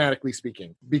revenge, cinematically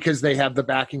speaking, because they have the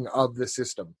backing of the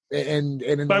system.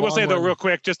 But I will say, though, real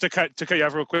quick, just to cut you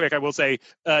off real quick, I will say,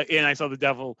 in I Saw the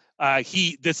Devil,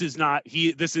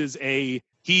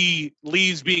 he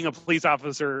leaves being a police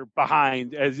officer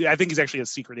behind. I think he's actually a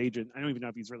secret agent. I don't even know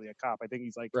if he's really a cop. I think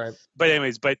he's like, right. But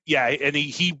anyways, and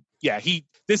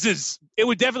it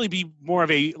would definitely be more of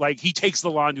a, like, he takes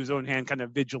the law into his own hand kind of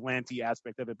vigilante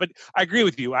aspect of it. But I agree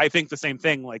with you. I think the same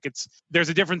thing. Like, there's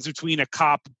a difference between a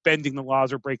cop bending the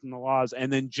laws or breaking the laws,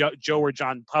 and then Joe or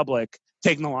John Public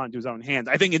taking the law into his own hands.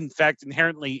 I think, in fact,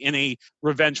 inherently in a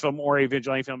revenge film or a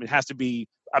vigilante film, it has to be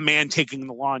a man taking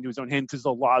the law into his own hand, because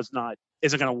the law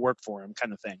isn't going to work for him,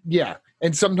 kind of thing. Yeah.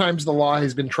 And sometimes the law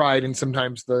has been tried, and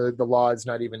sometimes the law is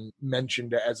not even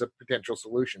mentioned as a potential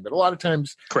solution. But a lot of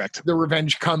times, correct, the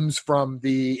revenge comes from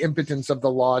the impotence of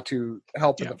the law to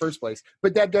help in the first place.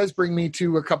 But that does bring me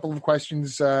to a couple of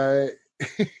questions.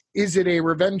 Is it a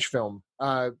revenge film?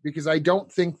 Because I don't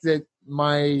think that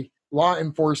my law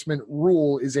enforcement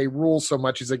rule is a rule so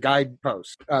much as a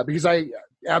guidepost. Because I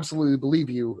absolutely believe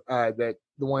you that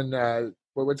the one,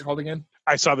 what's it called again?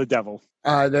 I Saw the Devil.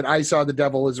 That I Saw the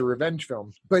Devil is a revenge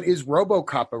film. But is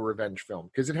RoboCop a revenge film?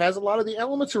 Because it has a lot of the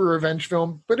elements of a revenge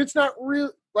film, but it's not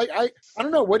real. Like, I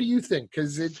don't know. What do you think?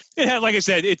 Because like I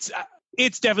said, it's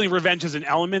definitely revenge as an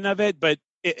element of it, but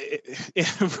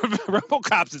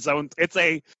RoboCop's its own. It's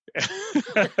a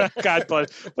God bless.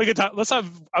 Let's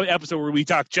have an episode where we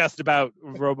talk just about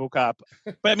RoboCop.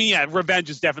 But I mean, yeah, revenge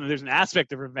is definitely, there's an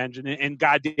aspect of revenge, and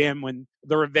goddamn, when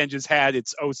the revenge is had,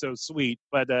 it's oh so sweet.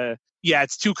 But yeah,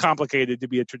 it's too complicated to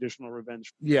be a traditional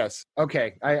revenge. Yes.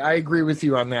 Okay. I agree with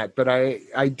you on that. But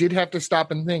I did have to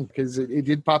stop and think, because it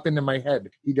did pop into my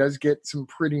head. He does get some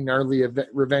pretty gnarly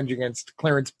revenge against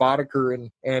Clarence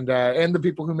Boddicker and the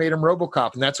people who made him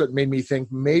RoboCop. And that's what made me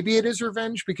think maybe it is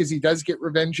revenge, because he does get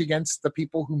revenge against the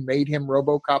people who made him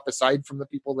RoboCop, aside from the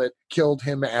people that killed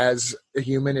him as a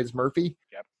human, as Murphy.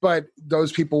 Yep. But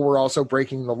those people were also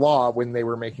breaking the law when they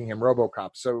were making him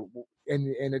RoboCop. So,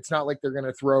 and it's not like they're going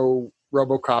to throw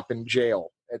RoboCop in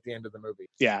jail at the end of the movie.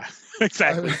 Yeah,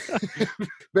 exactly.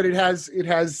 But it has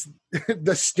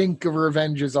the stink of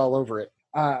revenge is all over it.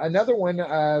 Another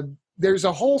one, there's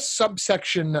a whole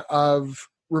subsection of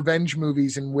revenge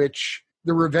movies in which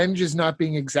the revenge is not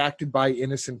being exacted by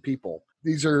innocent people.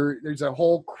 There's a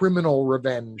whole criminal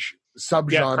revenge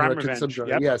subgenre to subgenre.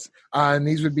 Yep. Yes. And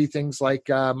these would be things like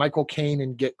Michael Caine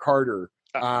in Get Carter,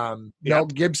 Mel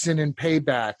Gibson in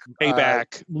Payback,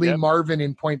 Lee Marvin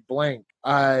in Point Blank.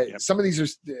 Some of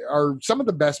these are some of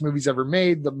the best movies ever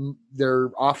made.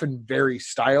 They're often very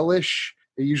stylish.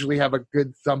 They usually have a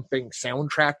good thumping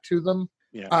soundtrack to them.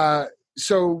 Yeah.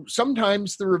 So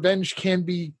sometimes the revenge can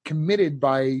be committed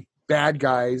by bad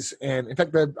guys. And in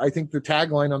fact, I think the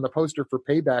tagline on the poster for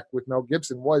Payback with Mel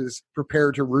Gibson was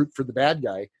 "Prepare to root for the bad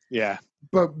guy." Yeah.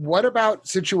 But what about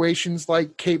situations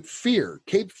like Cape Fear?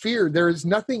 Cape Fear, there is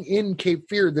nothing in Cape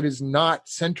Fear that is not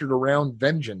centered around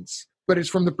vengeance, but it's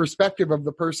from the perspective of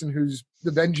the person whose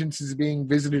the vengeance is being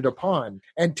visited upon.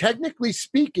 And technically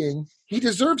speaking, he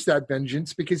deserves that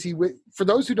vengeance, because for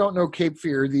those who don't know Cape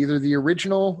Fear, either the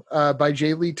original by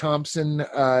J. Lee Thompson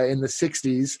in the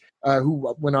 60s,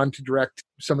 who went on to direct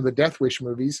some of the Death Wish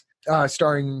movies,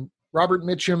 starring Robert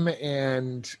Mitchum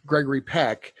and Gregory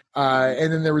Peck.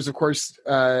 And then there was, of course,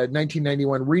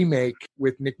 1991 remake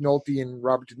with Nick Nolte and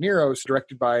Robert De Niro,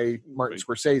 directed by Martin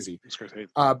Scorsese.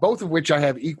 Both of which I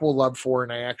have equal love for,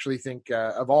 and I actually think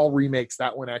of all remakes,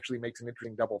 that one actually makes an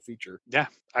interesting double feature. Yeah,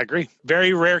 I agree.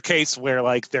 Very rare case where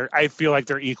I feel like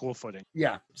they're equal footing.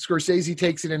 Yeah, Scorsese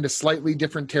takes it into slightly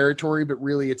different territory, but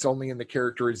really it's only in the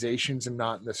characterizations and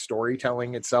not in the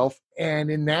storytelling itself. And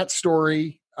in that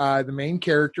story, the main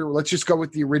character, let's just go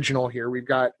with the original here. We've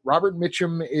got Robert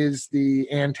Mitchum is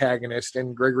the antagonist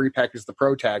and Gregory Peck is the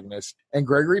protagonist. And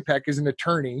Gregory Peck is an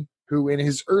attorney who in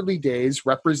his early days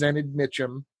represented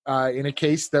Mitchum in a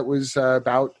case that was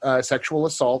about sexual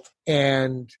assault.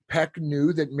 And Peck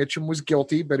knew that Mitchum was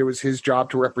guilty, but it was his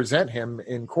job to represent him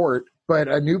in court. But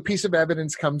a new piece of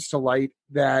evidence comes to light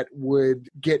that would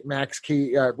get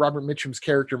Robert Mitchum's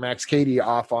character, Max Cady,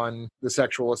 off on the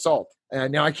sexual assault.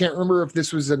 Now, I can't remember if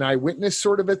this was an eyewitness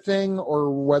sort of a thing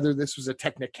or whether this was a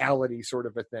technicality sort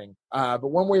of a thing. But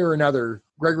one way or another,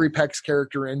 Gregory Peck's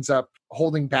character ends up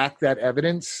holding back that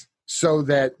evidence so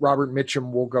that Robert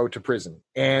Mitchum will go to prison.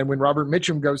 And when Robert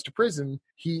Mitchum goes to prison,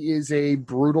 he is a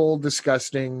brutal,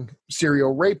 disgusting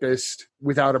serial rapist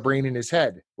without a brain in his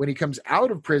head. When he comes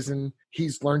out of prison,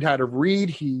 he's learned how to read.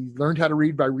 He learned how to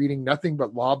read by reading nothing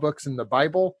but law books and the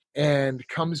Bible, and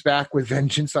comes back with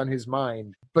vengeance on his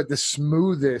mind. But the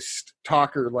smoothest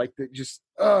talker,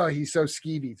 he's so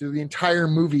skeevy. Through the entire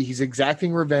movie, he's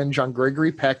exacting revenge on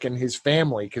Gregory Peck and his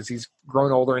family because he's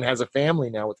grown older and has a family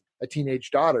now with a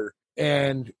teenage daughter.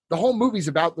 And the whole movie's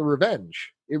about the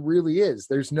revenge. It really is.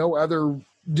 There's no other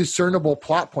discernible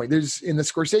plot point. There's in the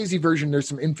Scorsese version, there's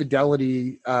some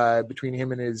infidelity between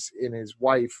him and his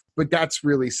wife, but that's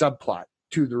really subplot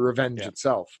to the revenge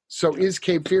itself. So is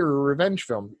Cape Fear a revenge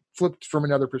film? Flipped from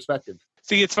another perspective.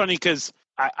 See, it's funny because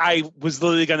I was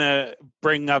literally going to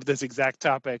bring up this exact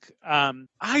topic.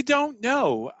 I don't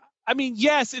know. I mean,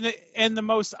 yes, in the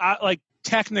most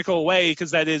technical way,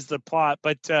 because that is the plot,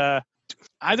 but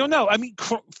I don't know. I mean,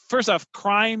 first off,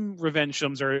 crime revenge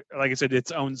films are, like I said,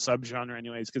 its own subgenre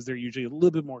anyways, because they're usually a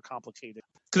little bit more complicated.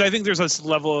 Because I think there's this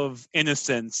level of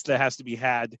innocence that has to be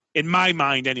had, in my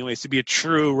mind anyways, to be a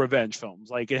true revenge film.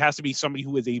 Like, it has to be somebody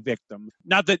who is a victim.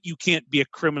 Not that you can't be a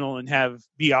criminal and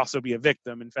also be a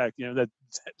victim. In fact, that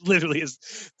literally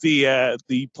is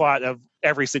the plot of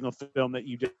every single film that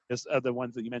you just the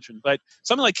ones that you mentioned. But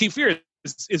something like Cape Fear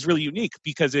is really unique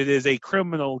because it is a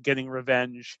criminal getting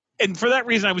revenge. And for that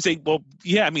reason, I would say, well,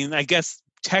 yeah, I mean, I guess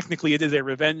technically it is a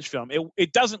revenge film.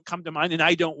 It doesn't come to mind, and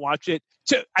I don't watch it.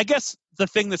 So I guess the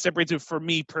thing that separates it for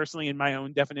me personally in my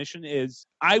own definition is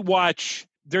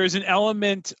there's an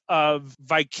element of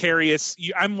vicarious.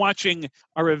 I'm watching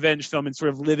a revenge film and sort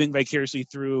of living vicariously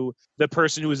through the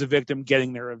person who is a victim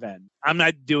getting their revenge. I'm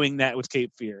not doing that with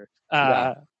Cape Fear.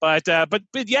 But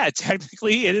yeah,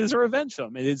 technically it is a revenge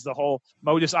film. It is the whole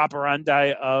modus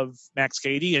operandi of Max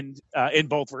Cady and in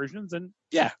both versions. And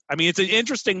yeah, I mean, it's an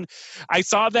interesting, I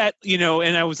saw that,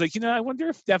 and I was like, I wonder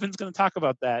if Devin's going to talk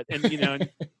about that. And,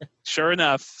 sure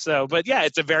enough. So, but yeah,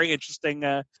 it's a very interesting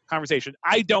conversation.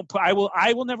 I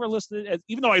will never listen to it,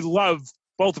 even though I love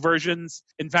both versions.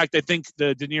 In fact, I think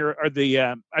the De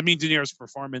Niro's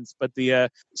performance, but the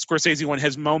Scorsese one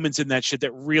has moments in that shit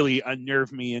that really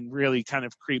unnerve me and really kind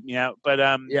of creep me out. But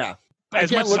yeah, I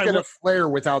can't look at a flare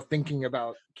without thinking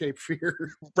about Cape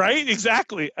Fear. Right?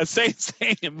 Exactly.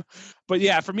 Same. But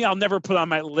yeah, for me, I'll never put on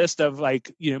my list of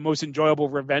most enjoyable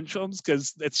revenge films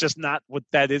because it's just not what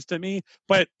that is to me.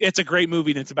 But it's a great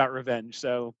movie and it's about revenge.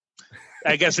 So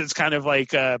I guess it's kind of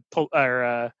like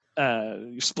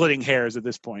splitting hairs at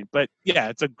this point. But yeah,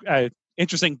 it's a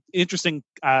interesting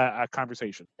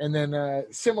conversation. And then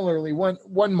similarly,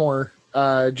 one more.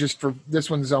 Just for this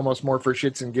one's almost more for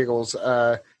shits and giggles.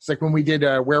 It's like when we did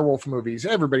werewolf movies.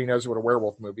 Everybody knows what a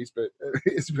werewolf movie is,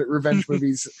 but revenge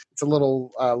movies, it's a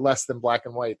little less than black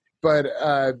and white. But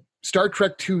Star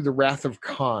Trek II: The Wrath of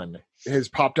Khan has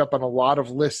popped up on a lot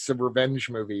of lists of revenge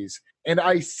movies, and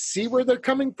I see where they're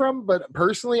coming from. But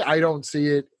personally, I don't see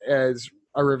it as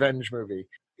a revenge movie.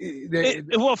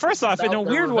 Well, first off, in a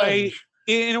weird way,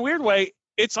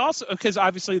 it's also because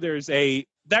obviously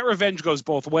that revenge goes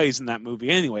both ways in that movie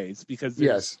anyways, because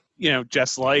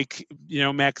just like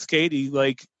Max Cady,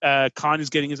 Khan is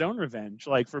getting his own revenge,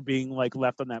 for being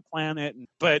left on that planet.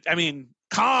 But I mean,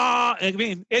 Khan,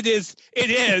 it is,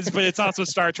 but it's also a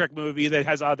Star Trek movie that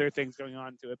has other things going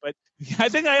on to it. But I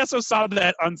think I also saw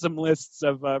that on some lists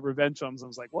of revenge films. I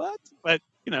was like, what? But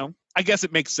I guess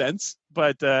it makes sense.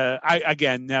 But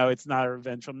no, it's not a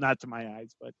revenge film, not to my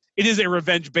eyes. But it is a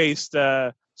revenge-based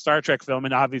Star Trek film,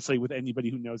 and obviously, with anybody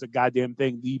who knows a goddamn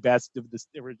thing, the best of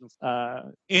the original.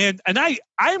 And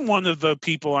I'm one of the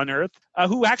people on Earth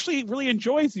who actually really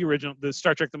enjoys the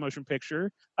Star Trek the Motion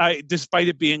Picture, despite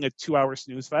it being a 2-hour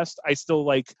snooze fest. I still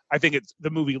I think the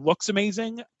movie looks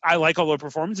amazing. I like all the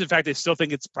performance. In fact, I still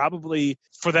think it's probably,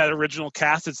 for that original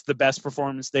cast, it's the best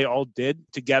performance they all did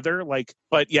together.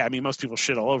 But yeah, I mean, most people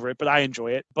shit all over it, but I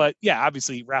enjoy it. But yeah,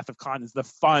 obviously, Wrath of Khan is the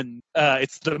fun.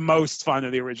 It's the most fun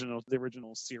of the original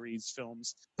series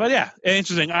films. But yeah,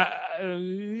 interesting.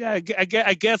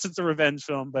 I guess it's a revenge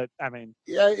film, but I mean,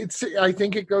 yeah, I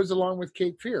think it goes along with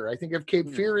Cape Fear. I think if Cape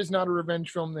Fear is not a revenge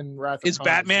film, then Wrath of Khan is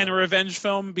Batman a revenge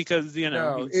film? Because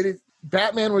no, it is.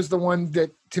 Batman was the one that,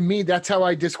 to me, that's how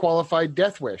I disqualified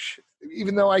Death Wish.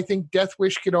 Even though I think Death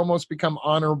Wish could almost become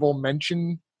honorable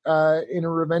mention in a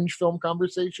revenge film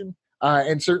conversation.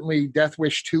 And certainly Death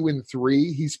Wish 2 and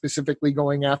 3, he's specifically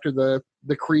going after the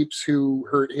creeps who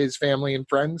hurt his family and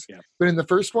friends. Yeah. But in the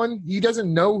first one, he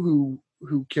doesn't know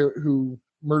who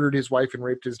murdered his wife and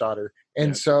raped his daughter.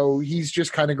 And so he's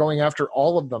just kind of going after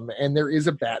all of them. And there is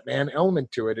a Batman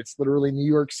element to it. It's literally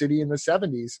New York City in the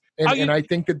 70s. And I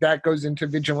think that goes into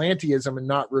vigilantism and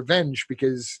not revenge,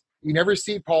 because you never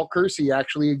see Paul Kersey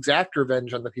actually exact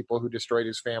revenge on the people who destroyed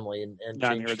his family and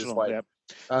changed his life. Yep.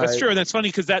 That's true. And that's funny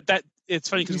because it's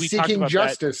funny because we talked about seeking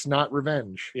justice, not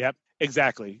revenge. Yep,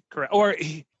 exactly. Correct. Or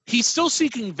he's still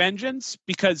seeking vengeance,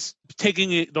 because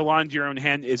taking the law into your own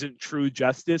hand isn't true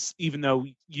justice, even though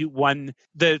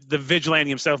the vigilante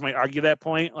himself might argue that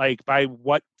point, by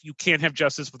what you can't have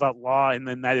justice without law, and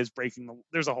then that is breaking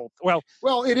there's a whole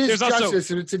it is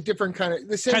justice, and it's a different kind of,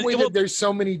 the same way that there's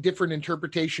so many different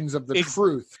interpretations of the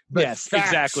truth, but yes, facts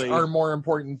exactly. are more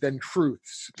important than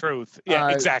truth,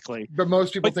 exactly. But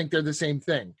most people think they're the same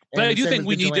thing. But I do think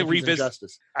we need to revisit.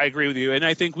 I agree with you, and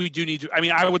I think we do need to. I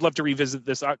mean, I would love to revisit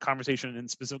this conversation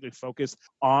and specifically focus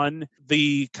on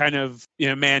the kind of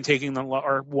man taking the law,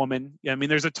 or woman. I mean,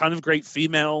 there's a ton of great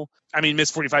female. I mean,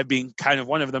 Miss 45 being kind of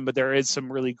one of them, but there is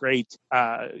some really great.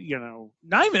 Not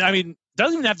even. I mean,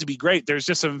 doesn't even have to be great. There's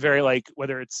just some very,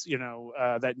 whether it's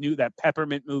that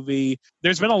Peppermint movie.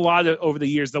 There's been a lot of, over the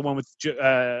years. The one with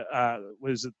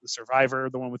was it The Survivor?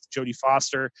 The one with Jodie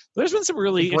Foster. There's been some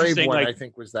really interesting one, I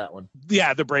think was that one.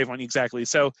 Yeah, the Brave one, exactly.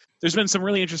 So there's been some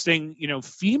really interesting,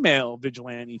 female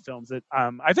vigilante films that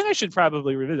I think I should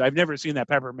probably revisit. I've never seen that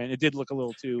Peppermint. It did look a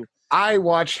little too. I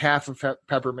watched half of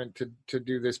Peppermint to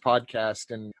do this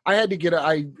podcast, and I had to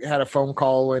I had a phone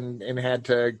call and had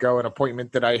to go. An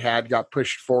appointment that I had got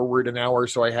pushed forward an hour,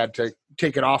 so I had to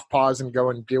take it off pause and go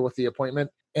and deal with the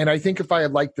appointment. And I think if I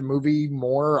had liked the movie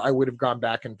more, I would have gone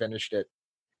back and finished it.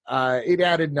 It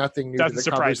added nothing new to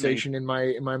the conversation in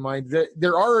my mind.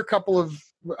 There are a couple of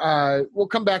we'll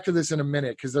come back to this in a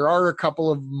minute, because there are a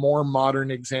couple of more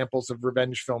modern examples of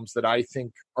revenge films that I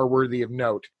think are worthy of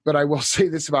note. But I will say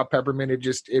this about Peppermint: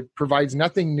 it provides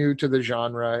nothing new to the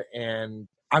genre, and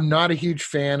I'm not a huge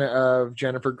fan of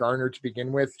Jennifer Garner to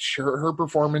begin with. Sure, her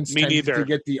performance tends to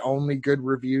get the only good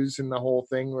reviews in the whole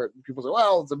thing, where people say,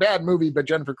 well, it's a bad movie, but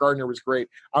Jennifer Garner was great.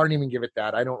 I don't even give it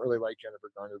that. I don't really like Jennifer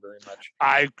Garner very much.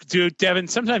 Devin,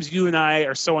 sometimes you and I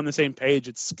are so on the same page,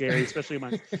 it's scary, especially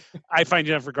I find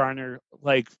Jennifer Garner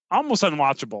almost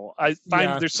unwatchable. I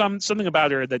find there's something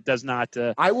about her that does not.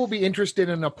 I will be interested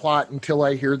in a plot until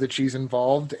I hear that she's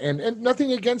involved, and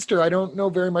nothing against her. I don't know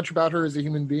very much about her as a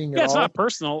human being at all. It's not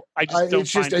personal. I just don't.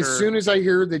 It's just as soon as I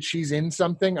hear that she's in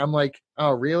something, I'm like,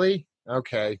 oh, really?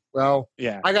 Okay. Well,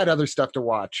 I got other stuff to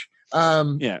watch.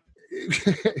 Now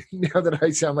that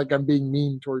I sound like I'm being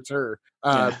mean towards her,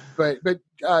 but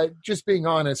just being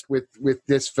honest with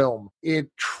this film,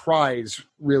 it tries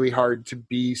really hard to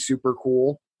be super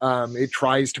cool. It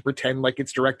tries to pretend like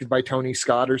it's directed by Tony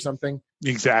Scott or something.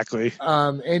 Exactly.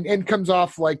 And comes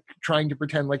off like trying to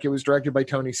pretend like it was directed by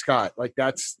Tony Scott. Like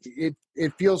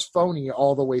it feels phony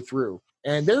all the way through.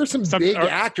 And there are some big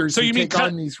actors who take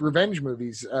on these revenge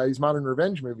movies, these modern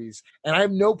revenge movies, and I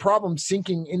have no problem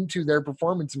sinking into their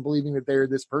performance and believing that they're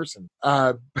this person.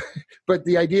 But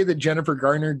the idea that Jennifer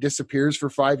Garner disappears for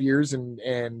 5 years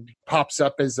and pops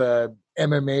up as a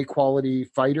MMA quality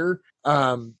fighter,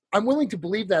 I'm willing to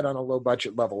believe that on a low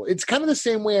budget level. It's kind of the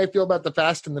same way I feel about the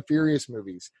Fast and the Furious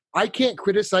movies. I can't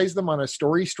criticize them on a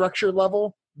story structure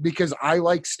level, because I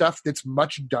like stuff that's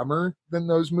much dumber than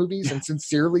those movies, and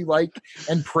sincerely like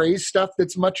and praise stuff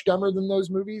that's much dumber than those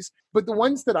movies. But the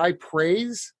ones that I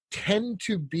praise tend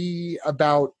to be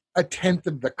about a tenth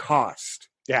of the cost.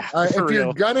 Yeah. If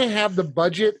you're going to have the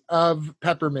budget of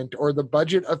Peppermint or the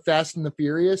budget of Fast and the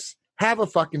Furious, have a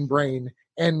fucking brain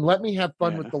and let me have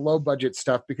fun Yeah. with the low budget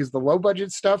stuff, because the low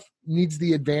budget stuff needs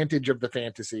the advantage of the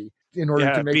fantasy in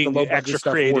order to make the being low extra budget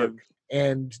stuff creative. work.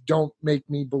 And don't make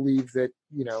me believe that,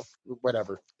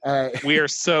 whatever. We are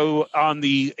so on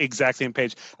the exact same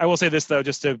page. I will say this, though,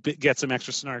 just to get some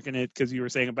extra snark in it, because you were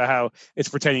saying about how it's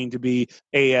pretending to be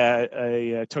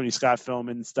a Tony Scott film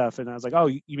and stuff. And I was like, oh,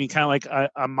 you mean kind of like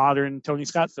a modern Tony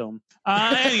Scott film?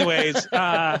 Anyways,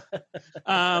 oh,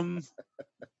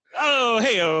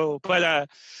 hey-oh. But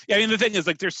yeah, I mean, the thing is,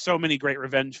 like, there's so many great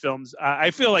revenge films.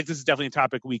 I feel like this is definitely a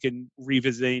topic we can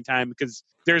revisit anytime, because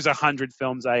there's 100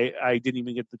 films I didn't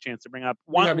even get the chance to bring up.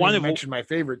 You haven't even mentioned my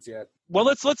favorites yet. Well,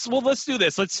 let's do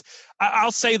this.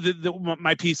 I'll say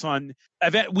my piece on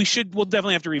event. We'll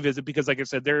definitely have to revisit, because, like I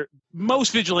said,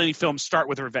 most vigilante films start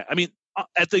with revenge. I mean,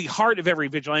 at the heart of every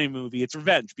vigilante movie, it's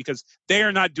revenge, because they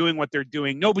are not doing what they're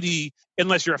doing. Nobody,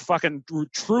 unless you're a fucking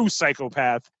true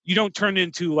psychopath, you don't turn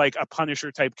into like a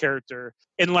Punisher type character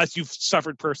unless you've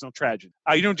suffered personal tragedy.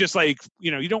 You don't just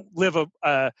you don't live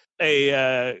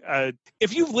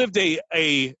if you've lived a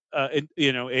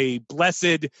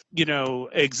blessed,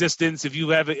 existence. If you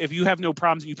have no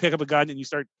problems and you pick up a gun and you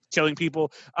start killing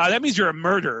people, that means you're a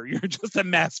murderer. You're just a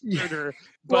mass murderer.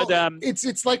 Well, But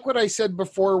it's like what I said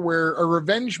before, where a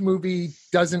revenge movie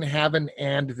doesn't have an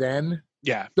and then.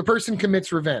 Yeah. The person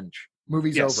commits revenge.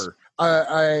 Movie's over.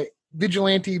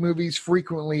 Vigilante movies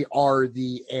frequently are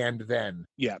the and then.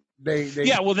 Yeah. They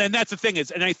well, then that's the thing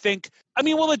is, and I think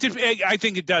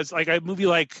it does, like a movie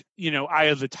like, Eye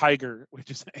of the Tiger,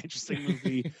 which is an interesting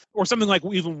movie, or something like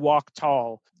even Walk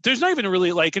Tall. There's not even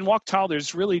really, like, in Walk Tall,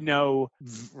 there's really no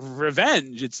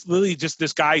revenge. It's literally just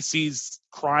this guy sees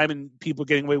crime and people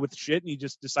getting away with shit, and he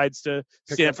just decides to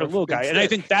stand up for the little guy. And I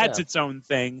think that's its own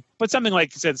thing. But something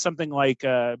like you said, something like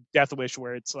Death Wish,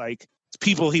 where it's like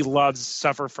people he loves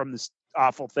suffer from this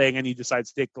awful thing and he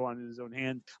decides to take the law in his own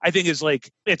hand, I think is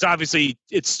like, it's obviously,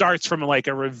 it starts from like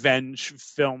a revenge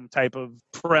film type of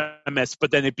premise, but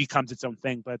then it becomes its own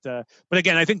thing. But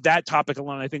again, I think that topic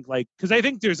alone, I think, like, because I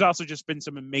think there's also just been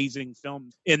some amazing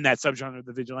films in that subgenre of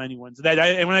the vigilante ones.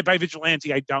 And when I buy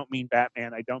vigilante, I don't mean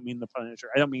Batman, I don't mean The Punisher,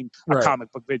 I don't mean a comic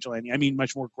book vigilante. I mean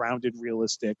much more grounded,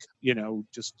 realistic,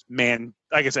 just man,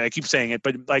 like I said, I keep saying it,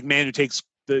 but like man who takes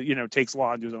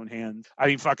law into his own hand. I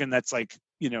mean, fucking, that's like,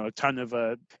 a ton of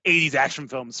 80s action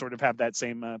films sort of have that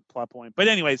same plot point. But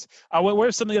anyways, what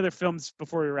are some of the other films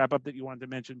before we wrap up that you wanted to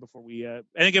mention before we and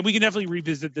again, we can definitely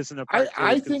revisit this in a part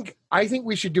two. I think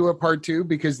we should do a part 2,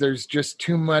 because there's just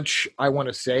too much I want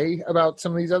to say about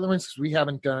some of these other ones, because we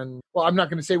haven't done, well, I'm not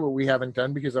going to say what we haven't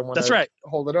done, because I want to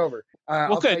hold it over.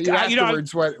 Well, I'll good. tell you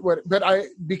afterwards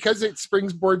because it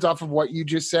springboards off of what you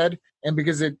just said, and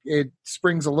because it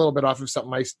springs a little bit off of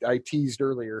something I teased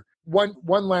earlier. One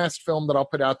last film that I'll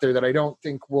put out there that I don't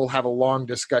think we'll have a long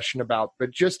discussion about, but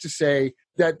just to say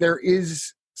that there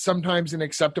is sometimes an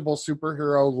acceptable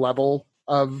superhero level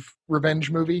of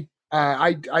revenge movie.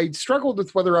 I struggled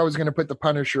with whether I was going to put The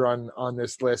Punisher on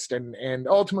this list, and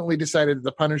ultimately decided that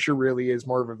The Punisher really is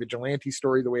more of a vigilante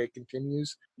story the way it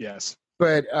continues. Yes.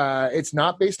 But it's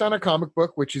not based on a comic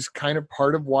book, which is kind of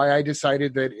part of why I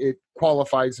decided that it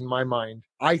qualifies in my mind.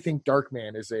 I think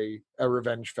Darkman is a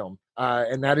revenge film,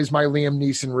 and that is my Liam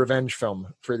Neeson revenge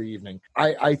film for the evening.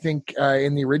 I think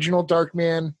in the original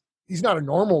Darkman, he's not a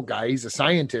normal guy. He's a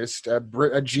scientist,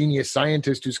 a genius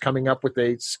scientist who's coming up with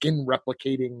a skin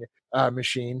replicating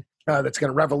machine that's going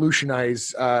to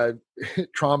revolutionize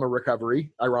trauma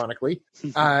recovery, ironically.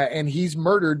 And he's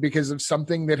murdered because of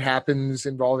something that happens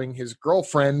involving his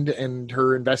girlfriend and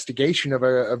her investigation of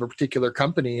a particular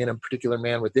company and a particular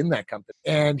man within that company.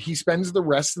 And he spends the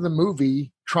rest of the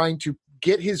movie trying to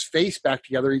get his face back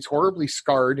together. He's horribly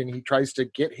scarred, and he tries to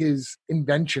get his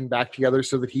invention back together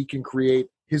so that he can create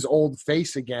his old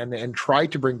face again and try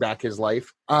to bring back his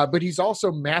life. But he's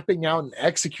also mapping out and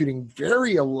executing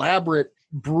very elaborate,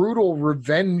 brutal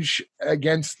revenge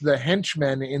against the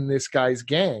henchmen in this guy's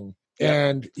gang. Yeah.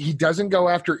 And he doesn't go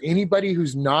after anybody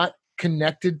who's not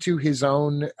connected to his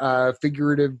own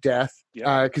figurative death,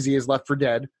 because he is left for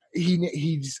dead.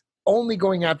 He's only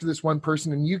going after this one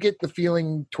person, and you get the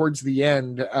feeling towards the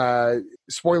end,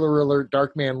 spoiler alert,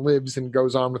 Darkman lives and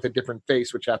goes on with a different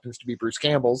face, which happens to be Bruce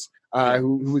Campbell's,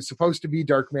 who was supposed to be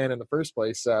Darkman in the first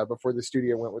place before the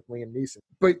studio went with Liam Neeson.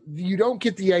 But you don't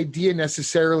get the idea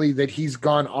necessarily that he's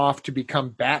gone off to become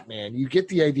Batman. You get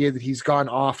the idea that he's gone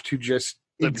off to just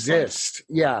exist,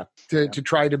 to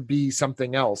try to be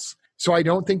something else. So I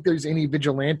don't think there's any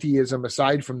vigilanteism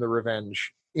aside from the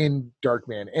revenge in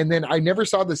Darkman. And then I never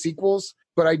saw the sequels,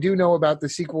 but I do know about the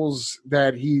sequels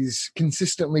that he's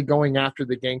consistently going after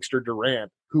the gangster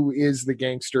Durant, who is the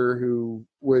gangster who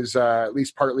was at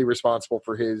least partly responsible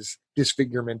for his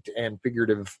disfigurement and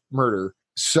figurative murder.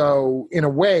 So in a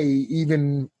way,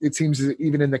 it seems that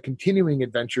even in the continuing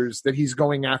adventures that he's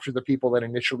going after the people that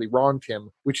initially wronged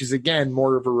him, which is again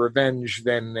more of a revenge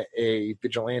than a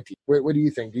vigilante. What do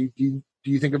you think? Do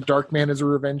you think of Darkman as a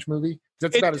revenge movie?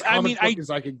 That's about as comic book as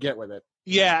I could get with it.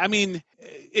 Yeah, I mean,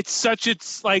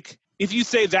 it's like, if you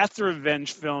say that's a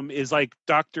revenge film, is like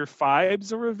Dr.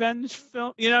 Phibes a revenge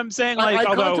film? You know what I'm saying? Like,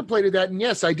 I contemplated that, and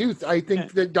yes, I do. I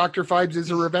think that Dr. Phibes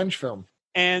is a revenge film.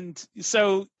 And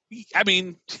so, I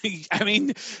mean,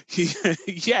 yeah,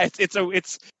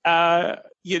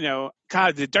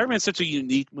 God, the Darkman is such a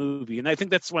unique movie, and I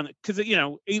think that's one, because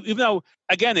even though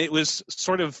again it was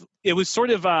sort of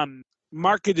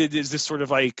marketed as this sort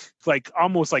of like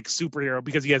almost like superhero,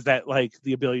 because he has that, like,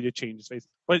 the ability to change his face,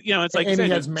 but it's like, and he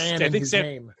has man in his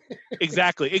name.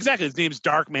 exactly, his name's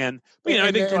Darkman. But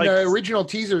I think the original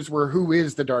teasers were, who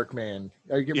is the Darkman?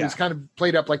 It was kind of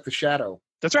played up like the Shadow.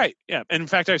 That's right. Yeah. And in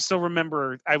fact, I still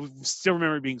remember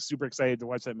being super excited to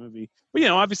watch that movie. But,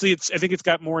 obviously I think it's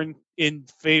got more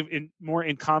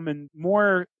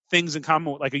more things in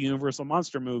common with like a Universal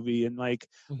monster movie, and like,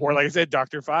 or like I said,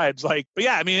 Dr. Phibes. Like, but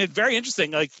yeah, I mean, it's very interesting.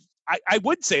 Like, I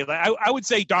would say, like, I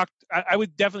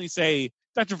would definitely say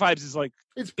Dr. Phibes is like,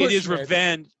 it is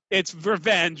revenge. It's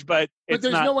revenge, but there's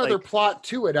no other plot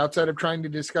to it outside of trying to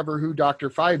discover who Dr.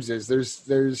 Phibes is.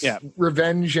 There's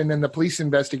revenge, and then the police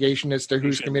investigation as to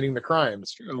who's committing the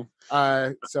crimes.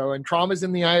 That's true. And trauma's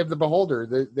in the eye of the beholder.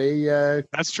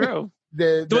 That's true.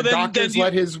 The doctors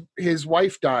let his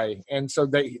wife die, and so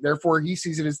therefore he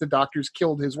sees it as the doctors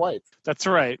killed his wife. That's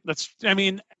right. That's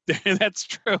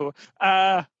true.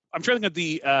 I'm trying to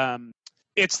think of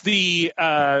it's the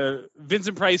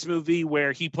Vincent Price movie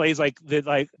where he plays like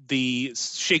the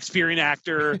Shakespearean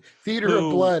actor. Theater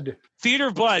of Blood.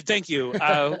 Thank you.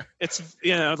 It's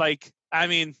I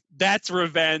mean, that's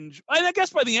revenge. And I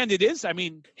guess by the end it is. I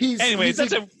mean,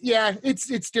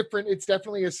 it's different. It's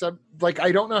definitely a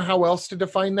I don't know how else to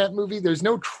define that movie. There's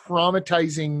no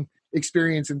traumatizing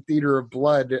experience in Theater of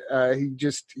Blood.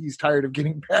 He's tired of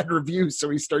getting bad reviews, so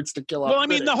he starts to kill off. Well, I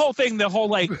mean, the whole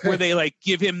where they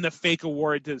give him the fake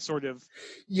award to sort of.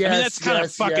 Yes, I mean, that's kind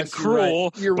of fucking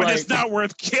cruel. You're right. It's not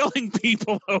worth killing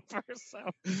people over. So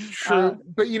true,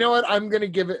 but you know what? I'm going to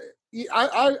give it.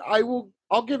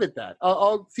 I'll give it that.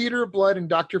 I'll Theater of Blood and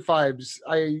Dr. Phibes.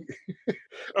 I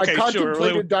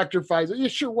contemplated Dr. Phibes. Yeah,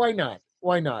 sure. Why not?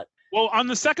 Well, on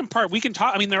the second part, we can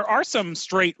talk. I mean, there are some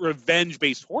straight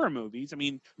revenge-based horror movies. I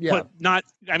mean, but not.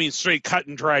 I mean, straight cut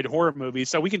and dried horror movies.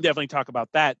 So we can definitely talk about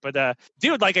that. But,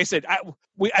 dude, like I said,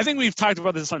 I think we've talked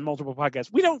about this on multiple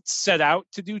podcasts. We don't set out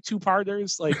to do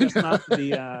two-parters. Like, that's not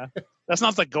that's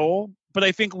not the goal. But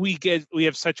I think we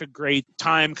have such a great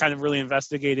time kind of really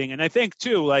investigating. And I think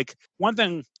too, like, one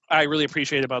thing I really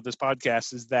appreciate about this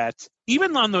podcast is that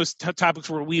even on those topics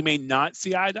where we may not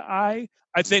see eye to eye,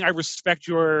 I think I respect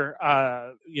your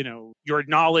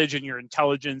knowledge and your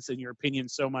intelligence and your opinion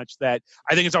so much that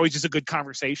I think it's always just a good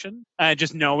conversation.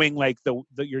 Just knowing like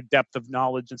your depth of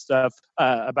knowledge and stuff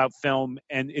about film,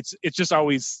 and it's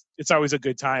always a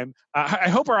good time. I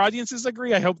hope our audiences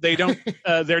agree. I hope they don't.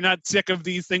 They're not sick of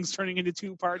these things turning into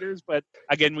two-parters. But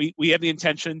again, we have the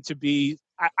intention to be.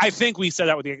 I think we set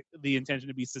out with the intention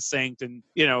to be succinct and,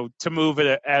 to move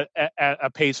at a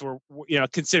pace where,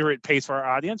 considerate pace for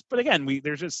our audience. But again,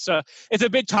 there's just, it's a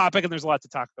big topic and there's a lot to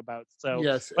talk about. So,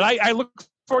 yes. But I look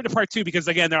forward to part two, because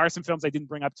again, there are some films I didn't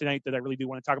bring up tonight that I really do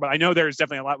want to talk about. I know there's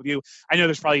definitely a lot with you. I know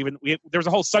there's probably there's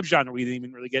a whole subgenre we didn't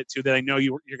even really get to that I know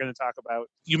you're going to talk about.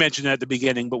 You mentioned it at the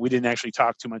beginning, but we didn't actually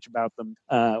talk too much about them.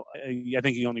 I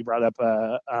think you only brought up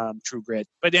True Grit.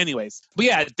 But anyways,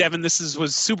 yeah, Devin, this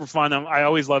was super fun. I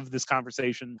always love this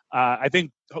conversation. I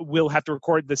think we'll have to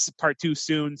record this part two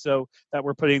soon, so that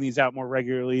we're putting these out more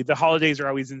regularly. The holidays are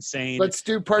always insane. Let's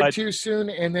do part two soon,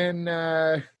 and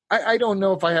then I don't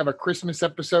know if I have a Christmas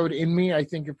episode in me. I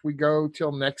think if we go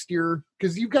till next year,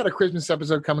 because you've got a Christmas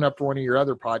episode coming up for one of your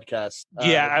other podcasts.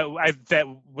 That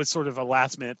was sort of a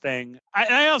last minute thing.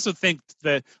 I also think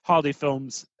the holiday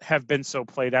films have been so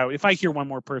played out. If I hear one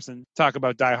more person talk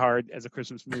about Die Hard as a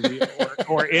Christmas movie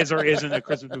or is or isn't a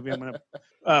Christmas movie, I'm going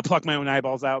to pluck my own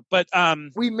eyeballs out. But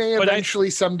we may eventually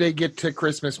someday get to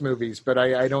Christmas movies, but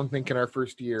I don't think in our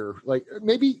first year. Like,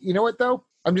 maybe, you know what though?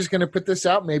 I'm just going to put this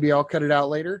out. Maybe I'll cut it out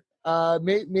later.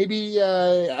 Maybe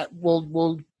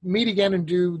we'll meet again and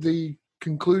do the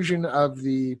conclusion of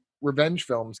the revenge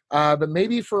films. But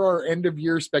maybe for our end of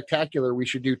year spectacular, we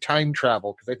should do time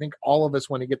travel, because I think all of us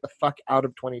want to get the fuck out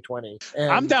of 2020.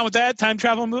 And I'm down with that. Time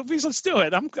travel movies. Let's do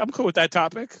it. I'm cool with that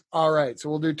topic. all right. So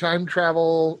we'll do time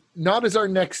travel, not as our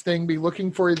next thing. Be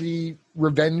looking for the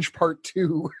Revenge Part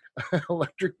 2,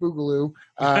 Electric Boogaloo,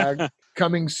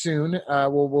 coming soon.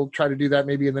 We'll try to do that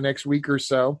maybe in the next week or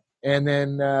so. And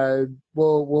then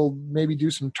we'll maybe do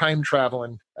some time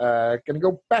traveling. Gonna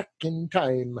go back in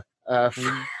time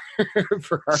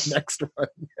for our next one.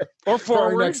 Or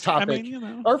forward. For our next topic. I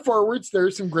mean, Or forwards.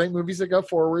 There's some great movies that go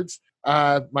forwards.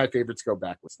 My favorites go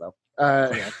backwards, though.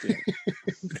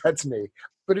 That's me.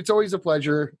 But it's always a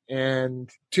pleasure. And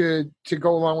to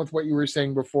go along with what you were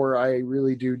saying before, I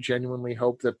really do genuinely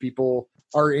hope that people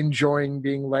are enjoying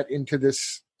being let into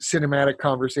this cinematic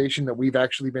conversation that we've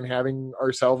actually been having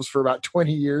ourselves for about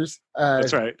 20 years.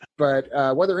 That's right. But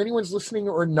whether anyone's listening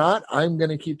or not, I'm going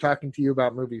to keep talking to you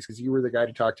about movies, because you were the guy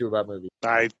to talk to about movies.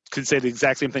 I could say the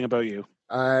exact same thing about you.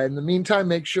 In the meantime,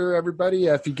 make sure, everybody,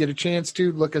 if you get a chance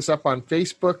to, look us up on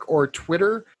Facebook or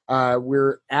Twitter.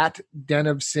 We're at Den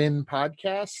of Sin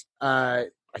Podcast. I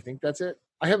think that's it.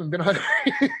 I haven't been on.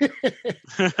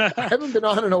 I haven't been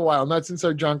on in a while, not since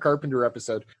our John Carpenter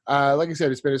episode. Like I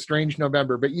said, it's been a strange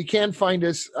November, but you can find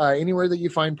us anywhere that you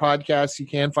find podcasts. You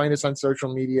can find us on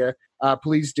social media.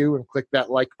 Please do, and click that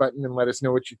like button and let us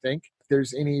know what you think. If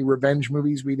there's any revenge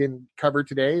movies we didn't cover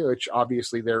today, which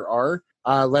obviously there are,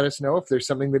 let us know. If there's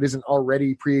something that isn't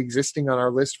already pre-existing on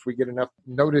our list, if we get enough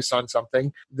notice on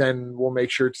something, then we'll make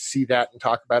sure to see that and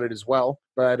talk about it as well.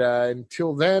 But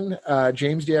until then,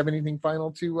 James, do you have anything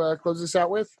final to close us out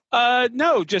with?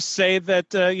 No, just say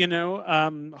that,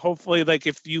 hopefully, like,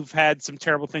 if you've had some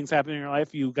terrible things happen in your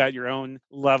life, you got your own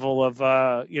level of,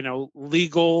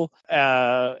 legal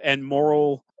and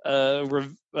moral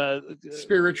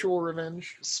spiritual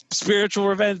revenge.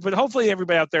 But hopefully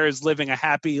everybody out there is living a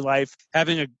happy life,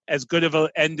 having as good of an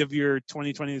end of your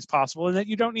 2020 as possible, and that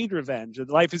you don't need revenge.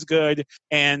 Life is good,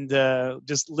 and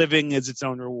just living is its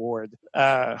own reward,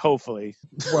 hopefully.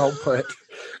 Well put.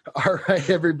 All right,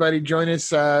 everybody, join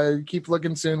us. Keep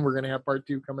looking soon. We're going to have part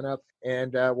 2 coming up,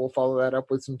 and we'll follow that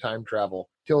up with some time travel.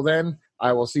 Till then,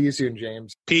 I will see you soon,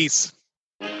 James. Peace.